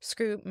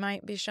Scrupe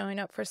might be showing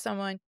up for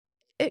someone.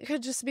 It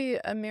could just be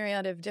a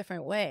myriad of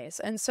different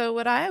ways. And so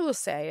what I will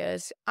say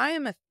is I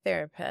am a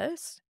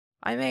therapist.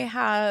 I may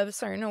have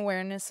certain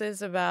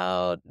awarenesses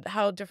about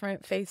how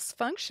different faiths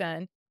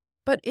function,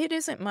 but it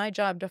isn't my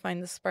job to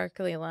find the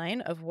sparkly line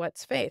of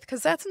what's faith,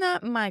 because that's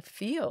not my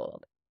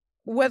field.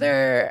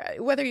 Whether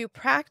you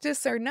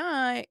practice or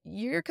not,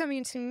 you're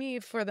coming to me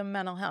for the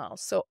mental health.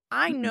 So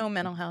I know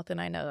mental health and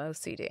I know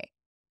OCD.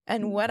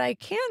 And what I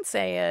can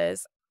say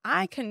is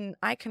I can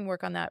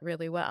work on that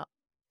really well.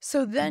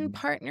 So then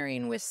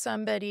partnering with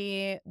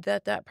somebody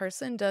that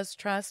person does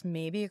trust,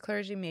 maybe a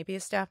clergy, maybe a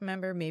staff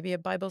member, maybe a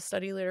Bible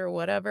study leader,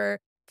 whatever,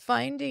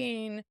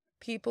 finding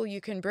people you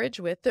can bridge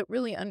with that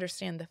really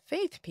understand the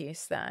faith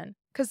piece then,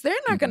 because they're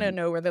not going to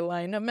know where the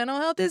line of mental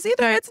health is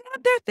either. It's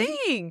not their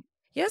thing.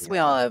 Yes, we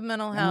all have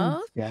mental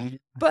health,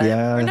 but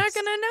we're not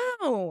going to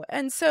know.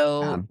 And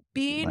so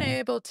being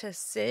able to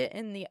sit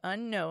in the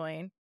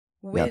unknowing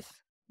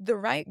with the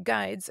right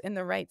guides in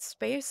the right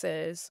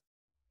spaces,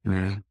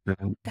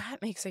 that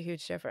makes a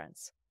huge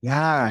difference.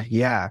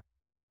 Yeah.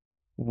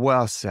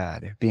 Well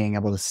said. Being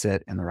able to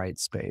sit in the right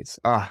space.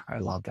 Ah, I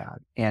love that.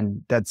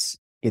 And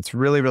it's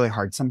really, really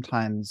hard.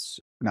 Sometimes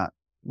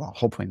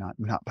hopefully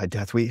not by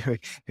death.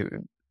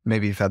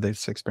 Maybe you've had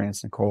this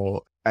experience,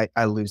 Nicole.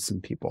 I lose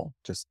some people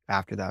just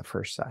after that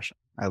first session.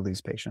 I lose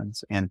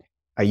patients, and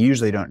I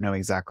usually don't know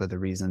exactly the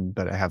reason,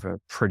 but I have a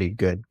pretty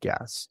good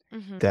guess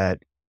that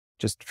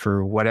just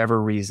for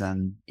whatever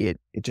reason, they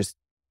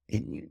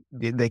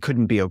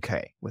couldn't be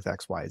okay with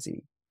X, Y,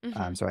 Z.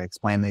 So I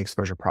explain the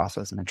exposure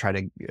process and I try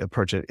to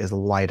approach it as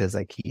light as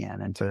I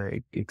can, and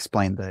to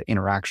explain the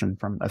interaction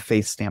from a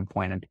faith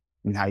standpoint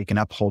and how you can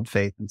uphold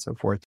faith and so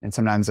forth. And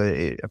sometimes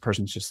a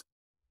person's just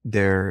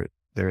there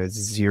is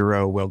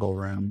zero wiggle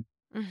room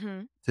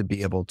to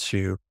be able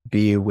to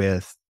be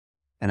with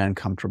an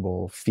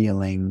uncomfortable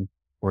feeling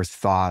or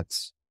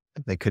thoughts.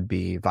 They could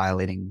be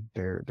violating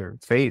their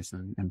faith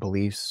and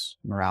beliefs,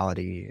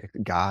 morality,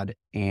 God.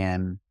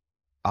 And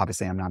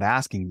obviously I'm not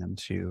asking them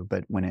to,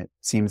 but when it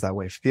seems that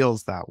way,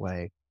 feels that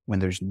way, when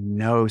there's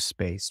no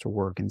space to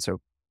work. And so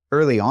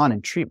early on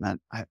in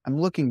treatment, I'm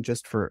looking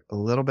just for a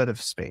little bit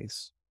of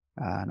space.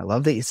 And I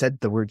love that you said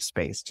the word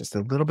space, just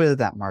a little bit of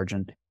that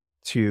margin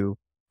to,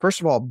 first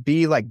of all,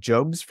 be like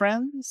Job's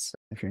friends.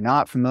 If you're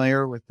not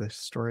familiar with the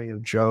story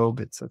of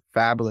Job, it's a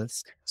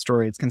fabulous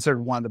story. It's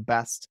considered one of the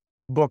best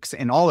books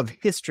in all of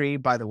history,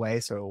 by the way.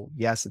 So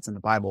yes, it's in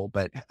the Bible,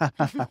 but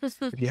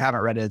if you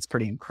haven't read it, it's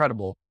pretty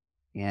incredible.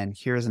 And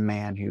here's a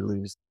man who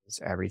loses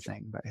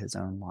everything but his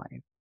own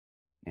life.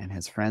 And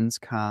his friends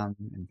come,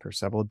 and for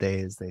several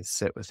days, they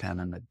sit with him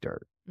in the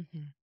dirt.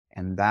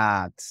 And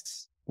that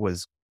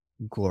was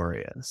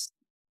glorious.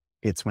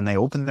 It's when they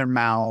opened their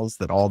mouths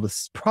that all the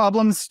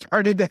problems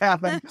started to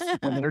happen.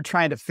 When they're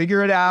trying to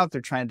figure it out,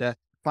 they're trying to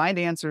find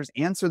answers,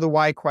 answer the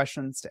why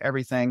questions to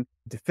everything,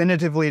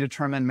 definitively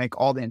determine, make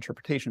all the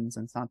interpretations.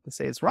 And it's not to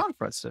say it's wrong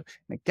for us to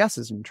make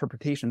guesses and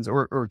interpretations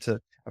or to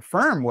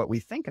affirm what we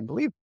think and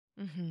believe.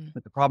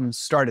 But the problem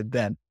started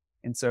then.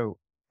 And so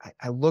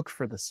I look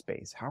for the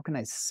space. How can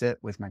I sit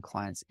with my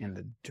clients in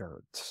the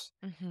dirt?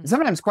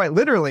 Sometimes quite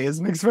literally as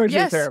an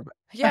exposure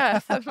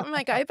therapist. I'm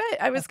like,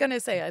 I was going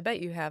to say, I bet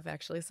you have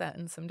actually sat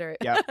in some dirt.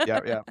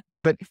 Yeah.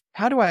 But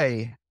how do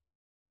I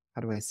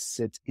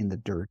sit in the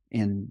dirt?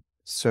 And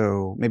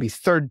so maybe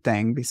third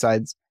thing,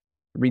 besides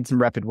read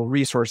some reputable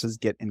resources,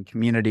 get in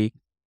community.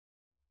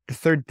 The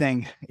third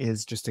thing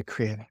is just to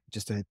create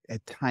just a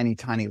tiny,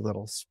 tiny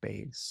little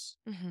space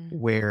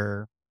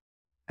where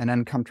an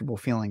uncomfortable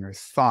feeling or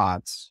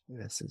thoughts,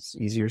 this is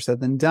easier said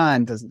than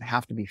done, doesn't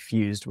have to be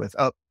fused with,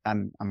 oh,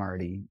 I'm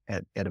already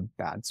at a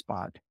bad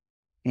spot.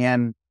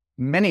 And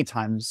many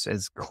times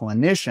as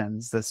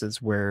clinicians, this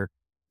is where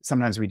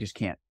sometimes we just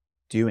can't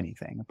do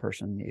anything. A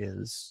person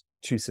is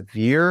too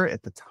severe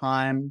at the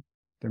time,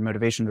 their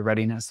motivation, their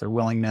readiness, their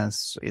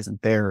willingness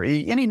isn't there,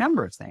 any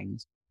number of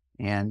things.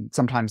 And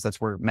sometimes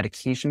that's where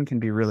medication can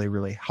be really,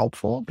 really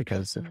helpful,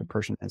 because if a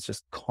person is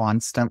just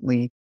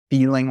constantly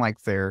feeling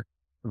like they're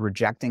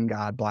rejecting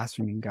God,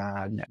 blaspheming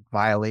God,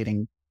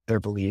 violating their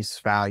beliefs,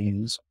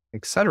 values,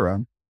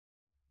 etc.,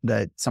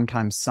 that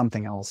sometimes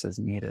something else is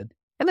needed.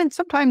 And then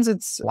sometimes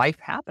it's life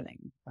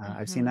happening.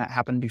 I've seen that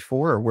happen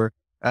before, where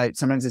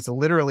sometimes it's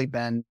literally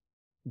been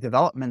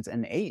development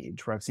and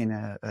age, where I've seen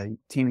a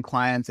teen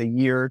client a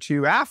year or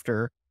two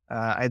after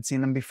I'd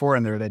seen them before,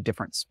 and they're at a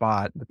different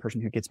spot. The person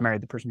who gets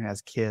married, the person who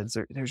has kids,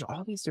 there's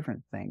all these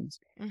different things.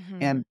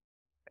 And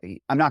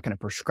I'm not going to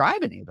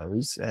prescribe any of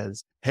those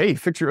as, hey,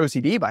 fix your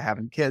OCD by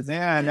having kids.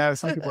 Yeah, no,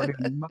 some people are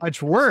doing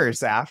much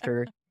worse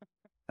after,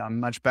 some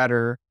much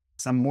better,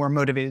 some more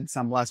motivated,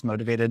 some less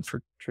motivated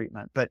for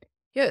treatment. But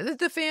yeah,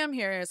 the fam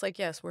here is like,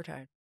 yes, we're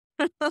tired.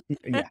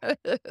 Yeah,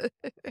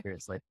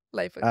 seriously.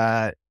 Life.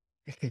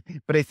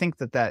 But I think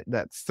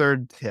that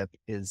third tip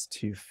is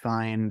to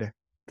find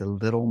the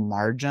little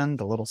margin,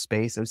 the little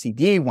space.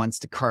 OCD wants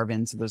to carve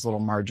into those little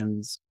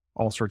margins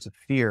all sorts of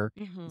fear.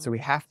 So we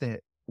have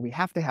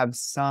to have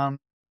some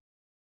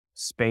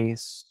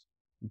space,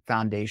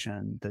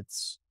 foundation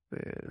that's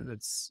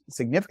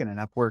significant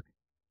enough where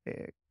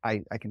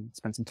I can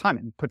spend some time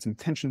and put some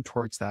attention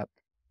towards that.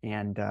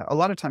 And a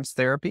lot of times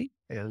therapy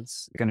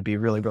is going to be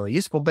really, really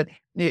useful. But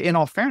in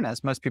all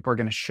fairness, most people are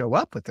going to show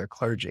up with their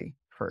clergy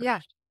first.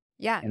 Yeah.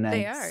 Yeah, And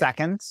they then are.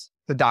 second,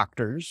 the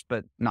doctors,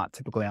 but not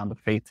typically on the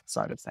faith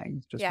side of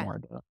things, just Yeah. more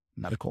the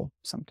medical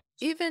sometimes.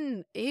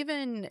 Even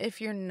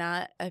if you're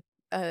not a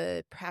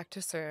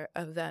practicer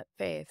of that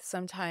faith,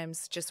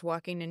 sometimes just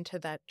walking into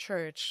that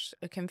church,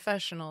 a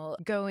confessional,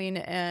 going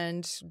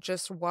and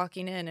just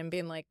walking in and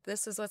being like,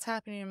 this is what's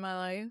happening in my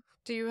life.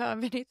 Do you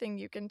have anything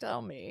you can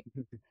tell me?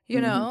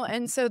 You know?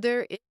 And so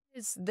there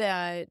is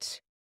that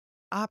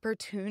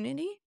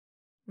opportunity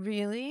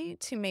really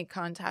to make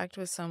contact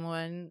with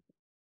someone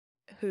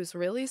who's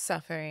really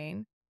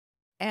suffering.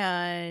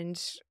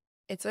 And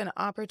it's an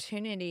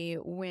opportunity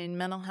when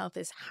mental health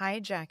is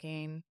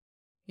hijacking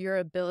your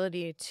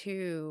ability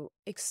to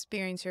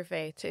experience your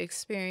faith, to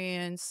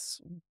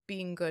experience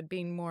being good,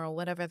 being moral,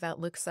 whatever that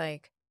looks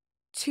like,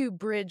 to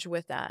bridge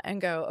with that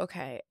and go,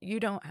 okay, you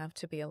don't have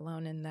to be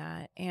alone in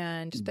that.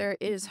 And there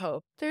is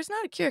hope. There's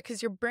not a cure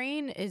because your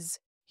brain is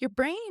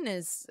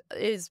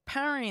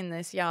powering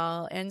this,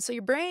 y'all. And so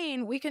your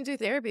brain, we can do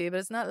therapy, but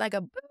it's not like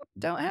a boop,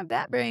 don't have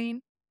that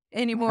brain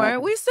anymore.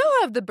 We still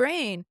have the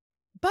brain.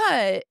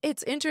 But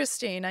it's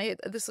interesting.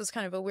 This was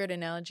kind of a weird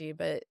analogy,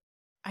 but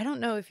I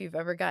don't know if you've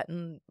ever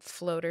gotten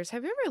floaters.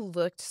 Have you ever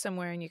looked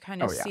somewhere and you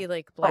kind of see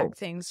like black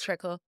things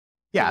trickle?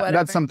 Yeah,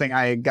 that's something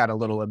I got a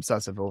little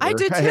obsessive over. I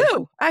did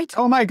too.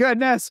 Oh my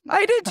goodness.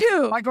 I did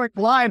too. I'm going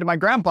blind. My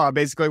grandpa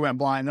basically went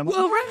blind.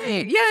 Well,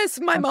 right. Yes.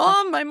 My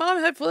mom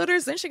had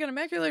floaters. Then she got a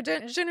macular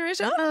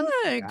degeneration.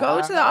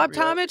 Go to the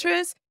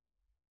optometrist.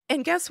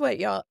 And guess what,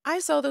 y'all? I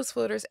saw those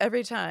floaters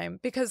every time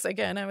because,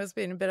 again, I was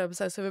being a bit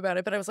obsessive about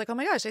it. But I was like, oh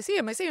my gosh, I see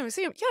him.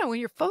 Yeah, when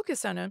you're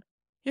focused on him,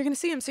 you're going to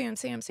see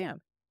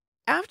him.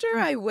 After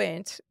I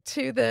went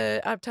to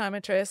the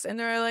optometrist and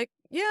they're like,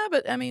 yeah,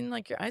 but I mean,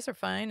 like your eyes are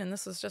fine and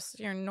this is just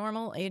your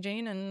normal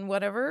aging and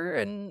whatever.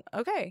 And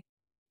okay,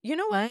 you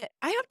know what?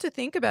 I have to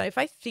think about it. If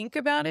I think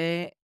about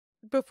it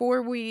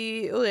before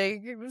we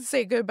like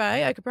say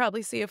goodbye, I could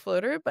probably see a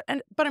floater, but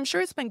I'm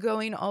sure it's been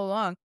going all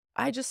along.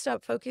 I just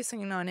stopped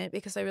focusing on it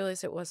because I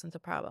realized it wasn't the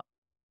problem.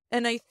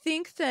 And I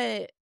think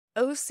that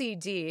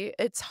OCD,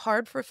 it's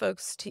hard for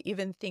folks to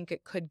even think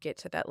it could get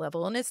to that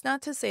level. And it's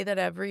not to say that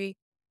every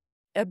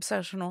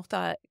obsessional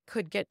thought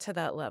could get to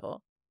that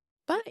level,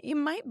 but you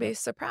might be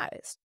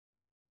surprised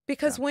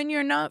because when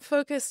you're not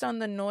focused on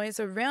the noise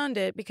around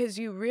it, because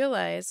you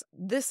realize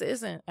this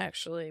isn't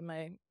actually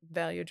my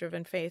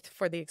value-driven faith,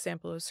 for the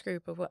example of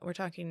Scrupe of what we're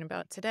talking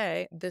about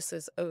today, this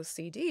is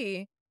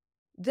OCD,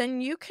 then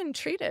you can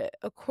treat it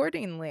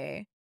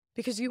accordingly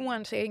because you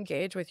want to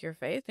engage with your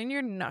faith and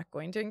you're not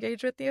going to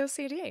engage with the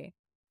OCD.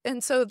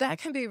 And so that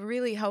can be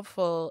really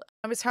helpful.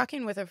 I was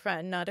talking with a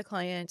friend, not a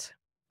client,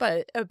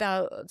 but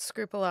about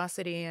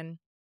scrupulosity, and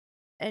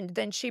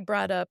then she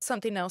brought up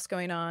something else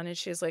going on and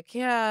she was like,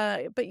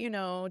 yeah, but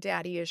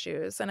daddy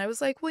issues. And I was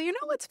like, well, you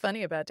know what's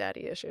funny about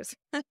daddy issues?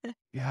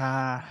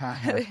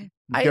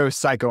 Go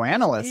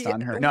psychoanalyst on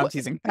her. No, I'm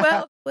teasing.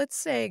 Well, let's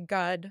say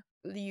God,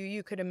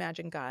 you could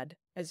imagine God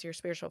as your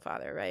spiritual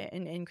father, right?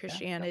 And in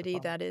Christianity,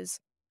 that is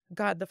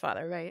God the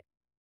Father, right?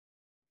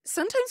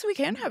 Sometimes we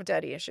can have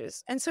daddy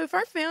issues. And so if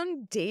our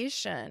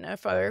foundation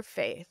of our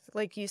faith,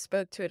 like you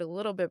spoke to it a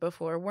little bit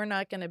before, we're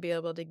not going to be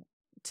able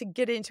to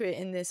get into it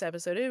in this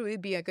episode. It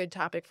would be a good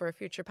topic for a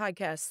future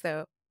podcast,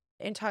 though,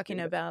 in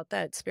talking about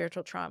that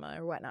spiritual trauma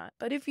or whatnot.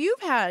 But if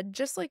you've had,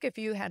 just like if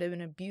you had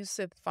an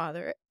abusive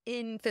father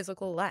in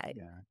physical life,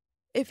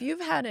 if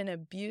you've had an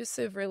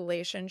abusive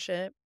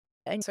relationship,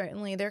 and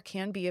certainly there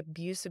can be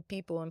abusive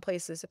people in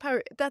places of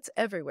power, that's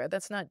everywhere.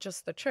 That's not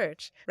just the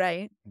church,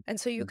 right?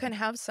 And so you can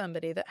have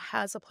somebody that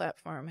has a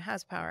platform,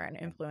 has power and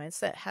influence,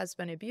 that has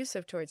been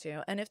abusive towards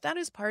you. And if that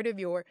is part of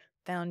your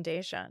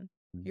foundation,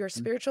 your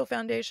spiritual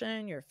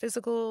foundation, your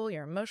physical,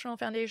 your emotional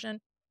foundation,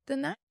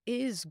 then that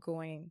is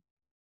going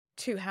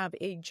to have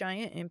a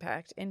giant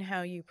impact in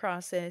how you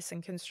process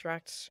and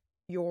construct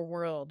your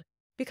world,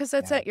 because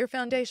that's at your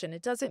foundation.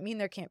 It doesn't mean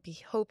there can't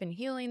be hope and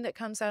healing that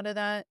comes out of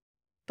that,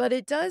 but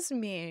it does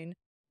mean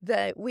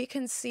that we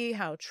can see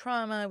how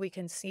trauma, we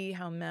can see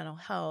how mental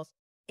health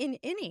in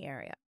any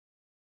area,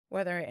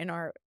 whether in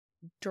our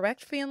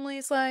direct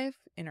family's life,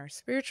 in our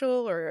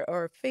spiritual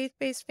or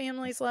faith-based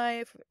family's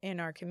life, in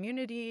our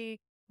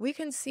community, we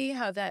can see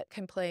how that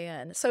can play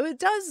in. So it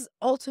does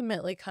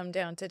ultimately come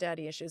down to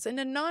daddy issues. In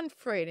a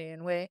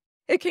non-Freudian way,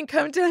 it can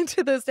come down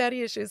to those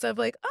daddy issues of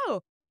like,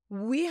 oh,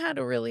 we had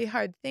a really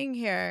hard thing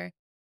here.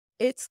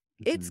 It's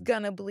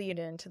gonna bleed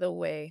into the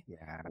way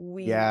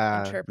we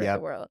interpret the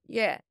world.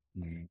 Yeah.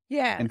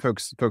 And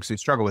folks who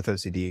struggle with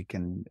OCD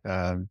can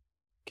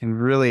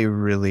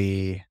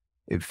really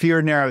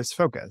fear narrows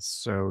focus.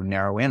 So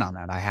narrow in on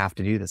that. I have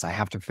to do this. I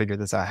have to figure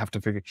this out. I have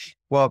to figure.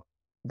 Well,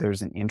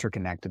 there's an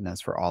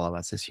interconnectedness for all of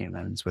us as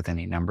humans with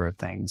any number of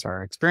things: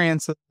 our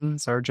experiences,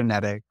 our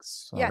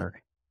genetics, our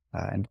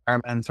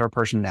environments, our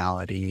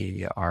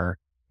personality, our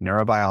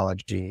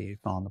neurobiology,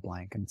 fill in the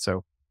blank. And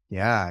so,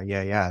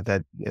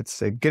 that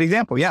it's a good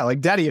example. Yeah, like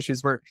daddy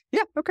issues where,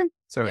 okay.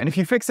 So, and if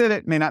you fix it,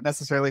 it may not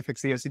necessarily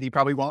fix the OCD,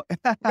 probably won't.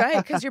 Right,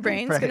 because your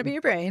brain's going to Right. be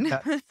your brain.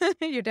 Yeah.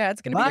 Your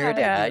dad's going to be your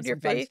dad. Your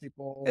Sometimes faith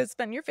people, has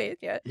been your faith.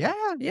 Yeah. yeah,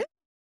 Yeah. yeah.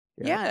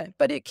 Yeah.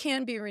 But it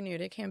can be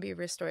renewed. It can be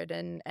restored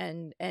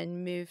and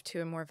moved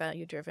to a more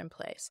value-driven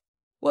place.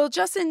 Well,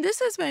 Justin, this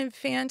has been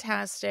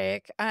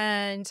fantastic.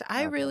 And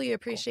I Okay, really cool.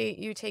 appreciate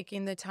you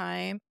taking the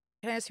time.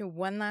 Can I ask you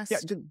one Yeah, last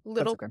that's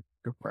little okay.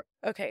 Go for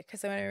it. Okay,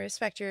 because I want to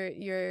respect No,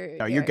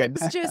 you're good.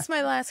 it's just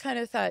my last kind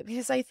of thought,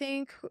 because I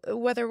think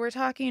whether we're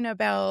talking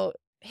about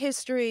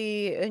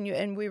history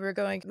and we were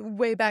going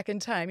way back in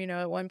time,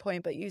 at one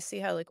point, but you see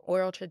how like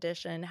oral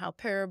tradition, how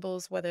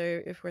parables,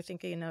 whether if we're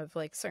thinking of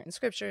like certain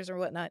scriptures or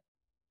whatnot,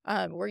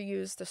 were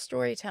used to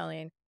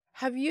storytelling.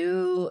 Have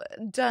you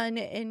done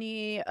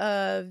any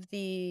of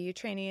the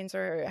trainings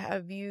or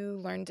have you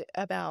learned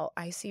about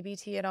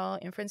ICBT at all,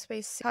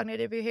 inference-based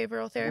cognitive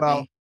behavioral Well,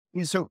 therapy?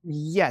 so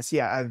yes,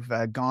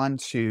 I've gone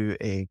to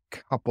a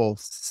couple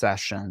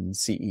sessions,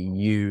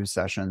 CEU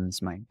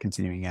sessions, my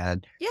continuing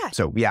ed. Yeah.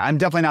 So I'm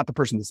definitely not the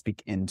person to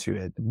speak into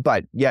it,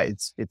 but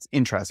it's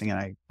interesting and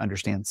I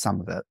understand some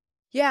of it.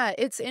 Yeah,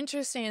 it's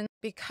interesting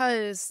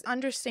because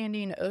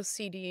understanding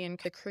OCD and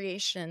the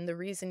creation, the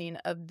reasoning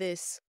of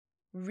this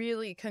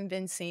really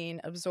convincing,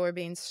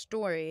 absorbing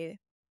story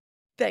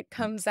that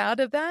comes out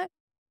of that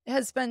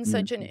has been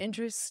such an Mhm.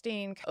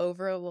 interesting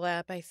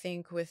overlap, I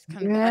think, with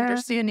kind of Yeah,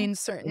 understanding yeah.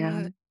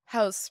 certain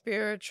how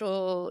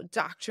spiritual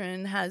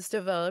doctrine has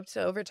developed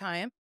over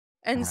time.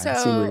 And I see where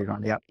so, you're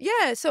going. Yeah.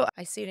 yeah, so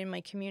I see it in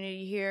my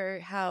community here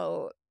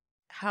how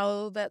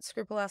that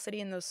scrupulosity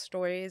and those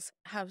stories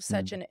have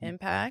such an Mhm.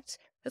 impact.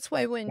 That's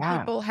why when Yeah.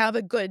 people have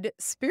a good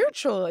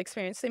spiritual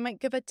experience, they might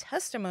give a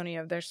testimony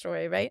of their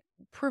story, right?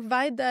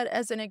 Provide that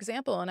as an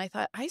example. And I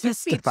thought,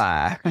 ICBT,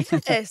 Testify.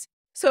 yes.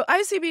 So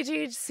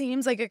ICBT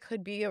seems like it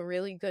could be a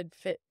really good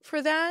fit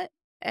for that.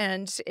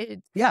 And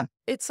Yeah.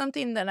 it's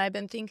something that I've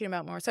been thinking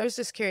about more. So I was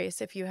just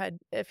curious if you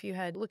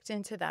had looked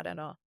into that at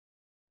all.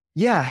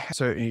 Yeah.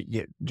 So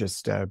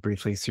just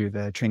briefly through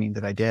the training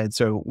that I did.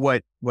 So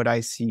what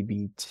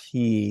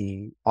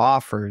ICBT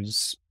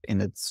offers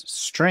in its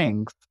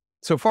strength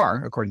so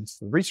far, according to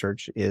the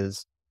research,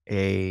 is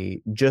a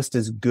just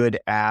as good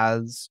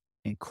as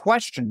a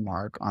question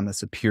mark on the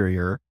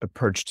superior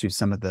approach to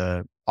some of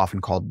the often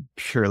called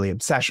purely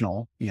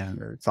obsessional,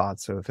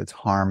 thoughts. So if it's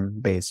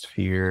harm-based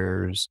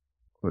fears,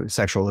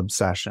 sexual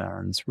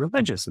obsessions,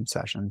 religious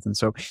obsessions. And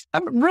so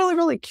I'm really,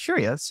 really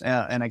curious.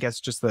 And I guess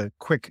just the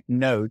quick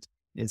note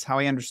is how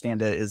I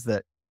understand it is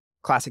that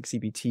classic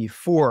CBT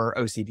for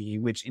OCD,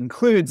 which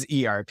includes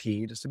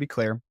ERP, just to be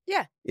clear,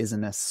 Yeah. is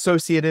an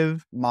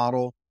associative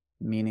model,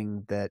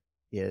 meaning that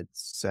it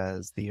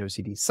says the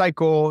OCD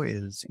cycle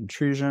is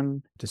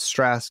intrusion,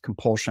 distress,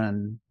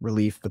 compulsion,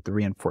 relief with the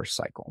reinforced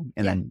cycle.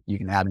 And Yeah. then you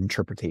can add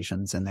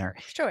interpretations in there.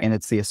 Sure. And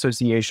it's the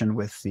association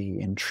with the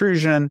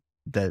intrusion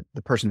that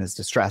the person is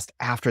distressed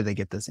after they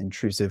get this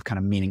intrusive kind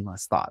of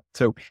meaningless thought.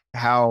 So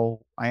how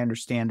I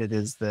understand it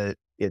is that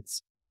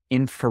it's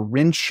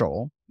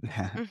inferential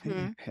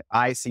Mm-hmm.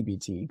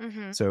 ICBT.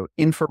 Mm-hmm. So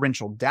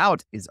inferential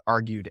doubt is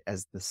argued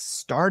as the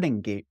starting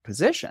gate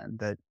position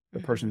that the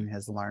person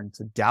has learned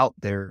to doubt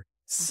their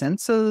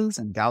senses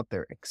and doubt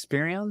their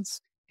experience.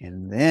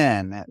 And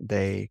then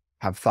they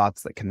have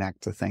thoughts that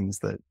connect to things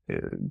that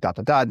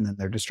and then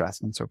they're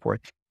distressed and so forth.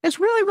 It's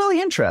really,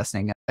 really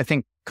interesting. I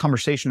think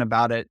conversation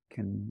about it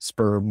can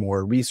spur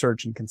more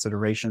research and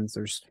considerations.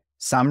 There's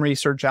some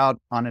research out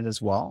on it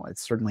as well.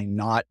 It's certainly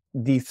not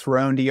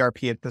dethroned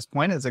ERP at this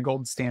point as a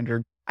gold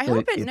standard. I But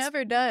hope it it's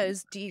never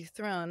does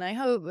dethrone. I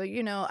hope,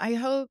 I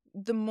hope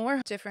the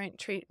more different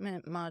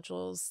treatment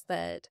modules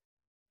that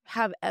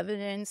have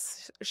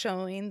evidence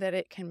showing that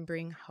it can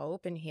bring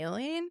hope and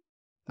healing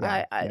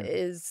yeah.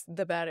 is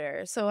the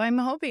better. So I'm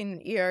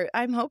hoping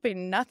I'm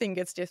hoping nothing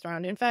gets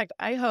dethroned. In fact,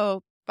 I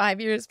hope 5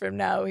 years from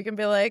now we can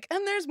be like,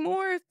 and there's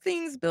more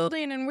things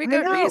building, and we I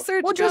got know.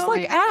 research Well, just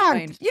like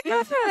going. ACT.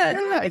 Yeah,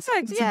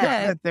 It's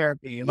yeah, good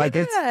therapy. Like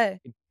it's yeah,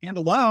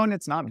 standalone.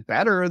 It's not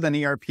better than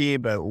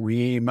ERP, but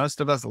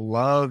most of us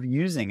love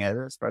using it,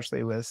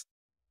 especially with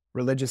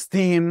religious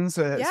themes,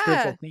 spiritual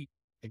yeah, themes.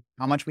 Like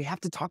how much we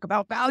have to talk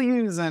about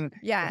values and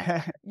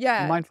yeah,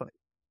 yeah. mindfulness.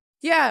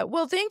 Yeah,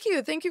 well, thank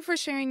you. Thank you for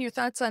sharing your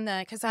thoughts on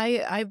that, because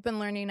I've been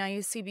learning. I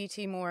use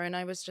CBT more, and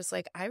I was just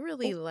like, I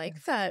really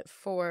like that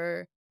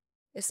for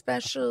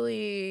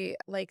especially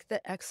like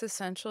the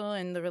existential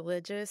and the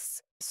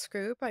religious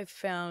Scrupe. I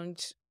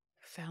found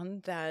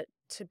that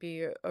to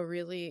be a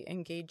really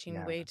engaging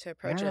Yeah. way to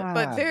approach it,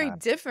 but very Yeah.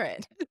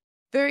 different,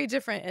 very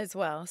different as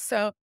well.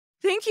 So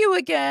thank you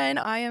again.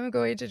 I am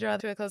going to draw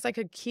to a close. I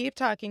could keep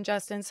talking,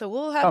 Justin. So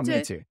Oh,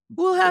 me too.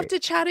 we'll have Great. to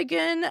chat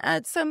again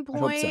at some I hope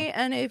so. point.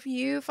 And if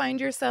you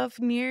find yourself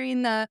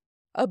nearing a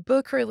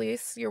book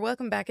release, you're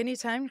welcome back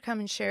anytime to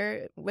come and share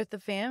it with the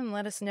fam and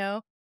let us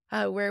know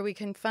where we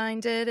can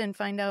find it and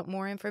find out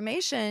more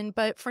information.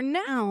 But for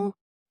now,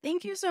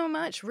 thank you so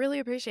much. Really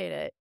appreciate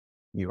it.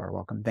 You are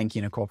welcome. Thank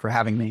you, Nicole, for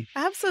having me.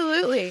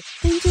 Absolutely.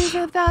 Thank you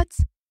for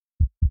thoughts.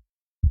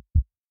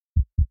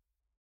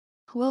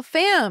 Well,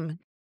 fam,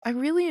 I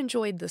really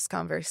enjoyed this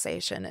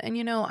conversation.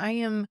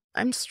 And,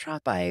 I'm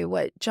struck by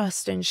what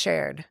Justin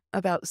shared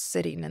about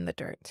sitting in the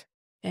dirt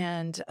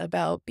and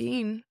about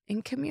being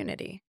in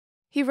community.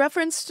 He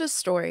referenced a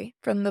story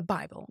from the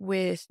Bible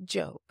with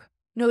Job,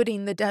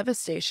 noting the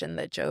devastation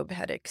that Job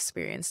had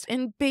experienced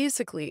in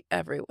basically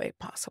every way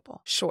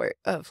possible, short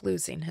of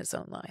losing his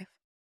own life.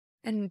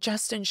 And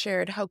Justin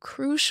shared how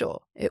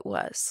crucial it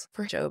was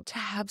for Job to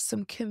have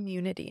some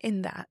community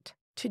in that,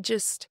 to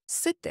just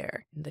sit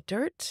there in the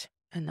dirt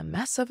and the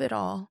mess of it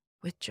all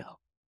with Job.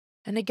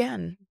 And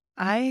again,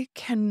 I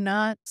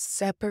cannot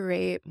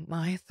separate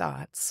my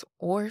thoughts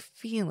or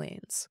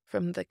feelings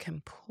from the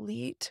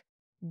complete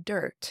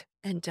dirt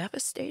and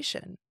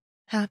devastation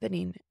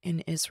happening in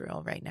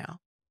Israel right now.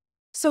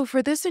 So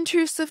for this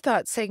intrusive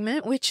thought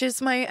segment, which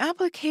is my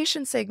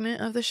application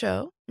segment of the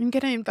show, I'm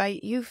going to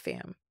invite you,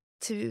 fam,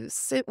 to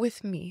sit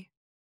with me,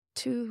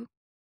 to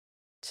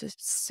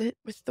sit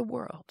with the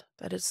world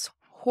that is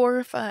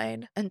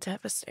horrified and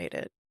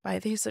devastated by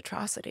these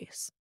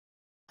atrocities.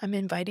 I'm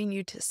inviting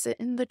you to sit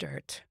in the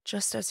dirt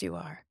just as you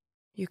are.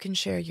 You can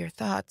share your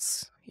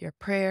thoughts, your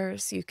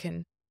prayers. You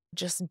can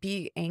just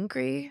be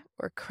angry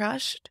or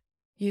crushed.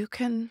 You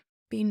can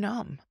be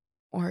numb,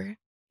 or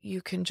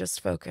you can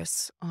just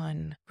focus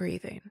on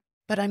breathing.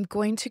 But I'm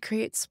going to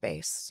create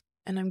space,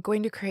 and I'm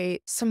going to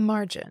create some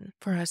margin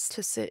for us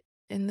to sit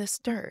in this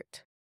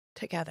dirt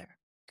together.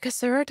 Because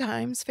there are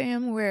times,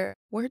 fam, where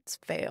words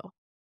fail.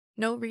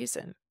 No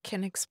reason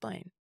can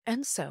explain.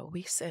 And so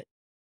we sit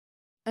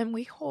and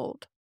we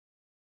hold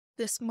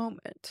this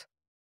moment,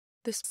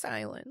 this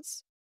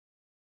silence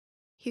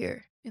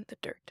here in the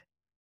dirt.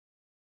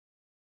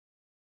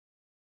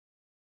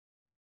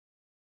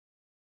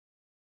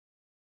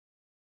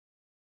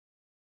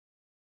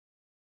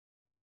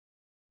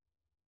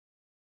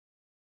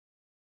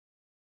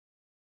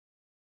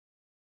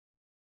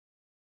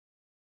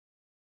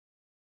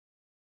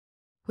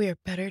 We are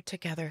better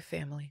together,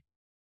 family.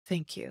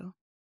 Thank you.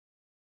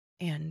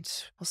 And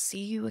we'll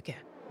see you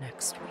again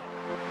next week.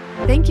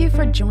 Thank you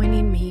for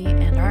joining me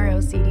and our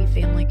OCD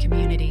family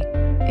community.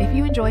 If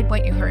you enjoyed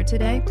what you heard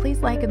today, please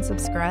like and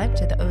subscribe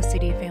to the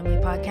OCD Family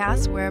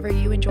Podcast wherever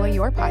you enjoy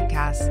your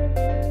podcasts.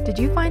 Did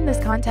you find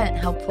this content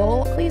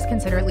helpful? Please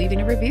consider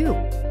leaving a review.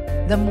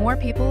 The more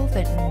people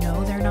that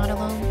know they're not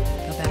alone,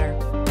 the better.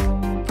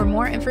 For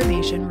more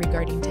information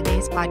regarding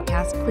today's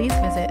podcast, please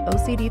visit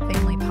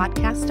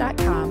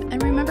OCDFamilyPodcast.com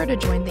and remember to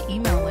join the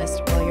email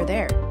list while you're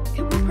there.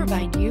 It will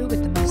provide you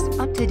with the most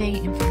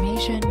up-to-date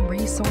information,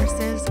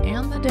 resources,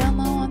 and the down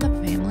low on the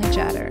family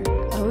chatter.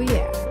 Oh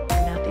yeah,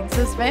 nothing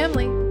says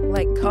family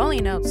like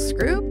calling out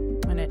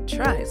Scrupe when it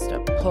tries to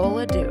pull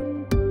a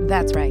dude.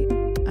 That's right,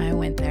 I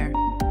went there.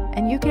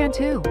 And you can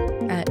too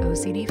at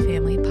OCD Family.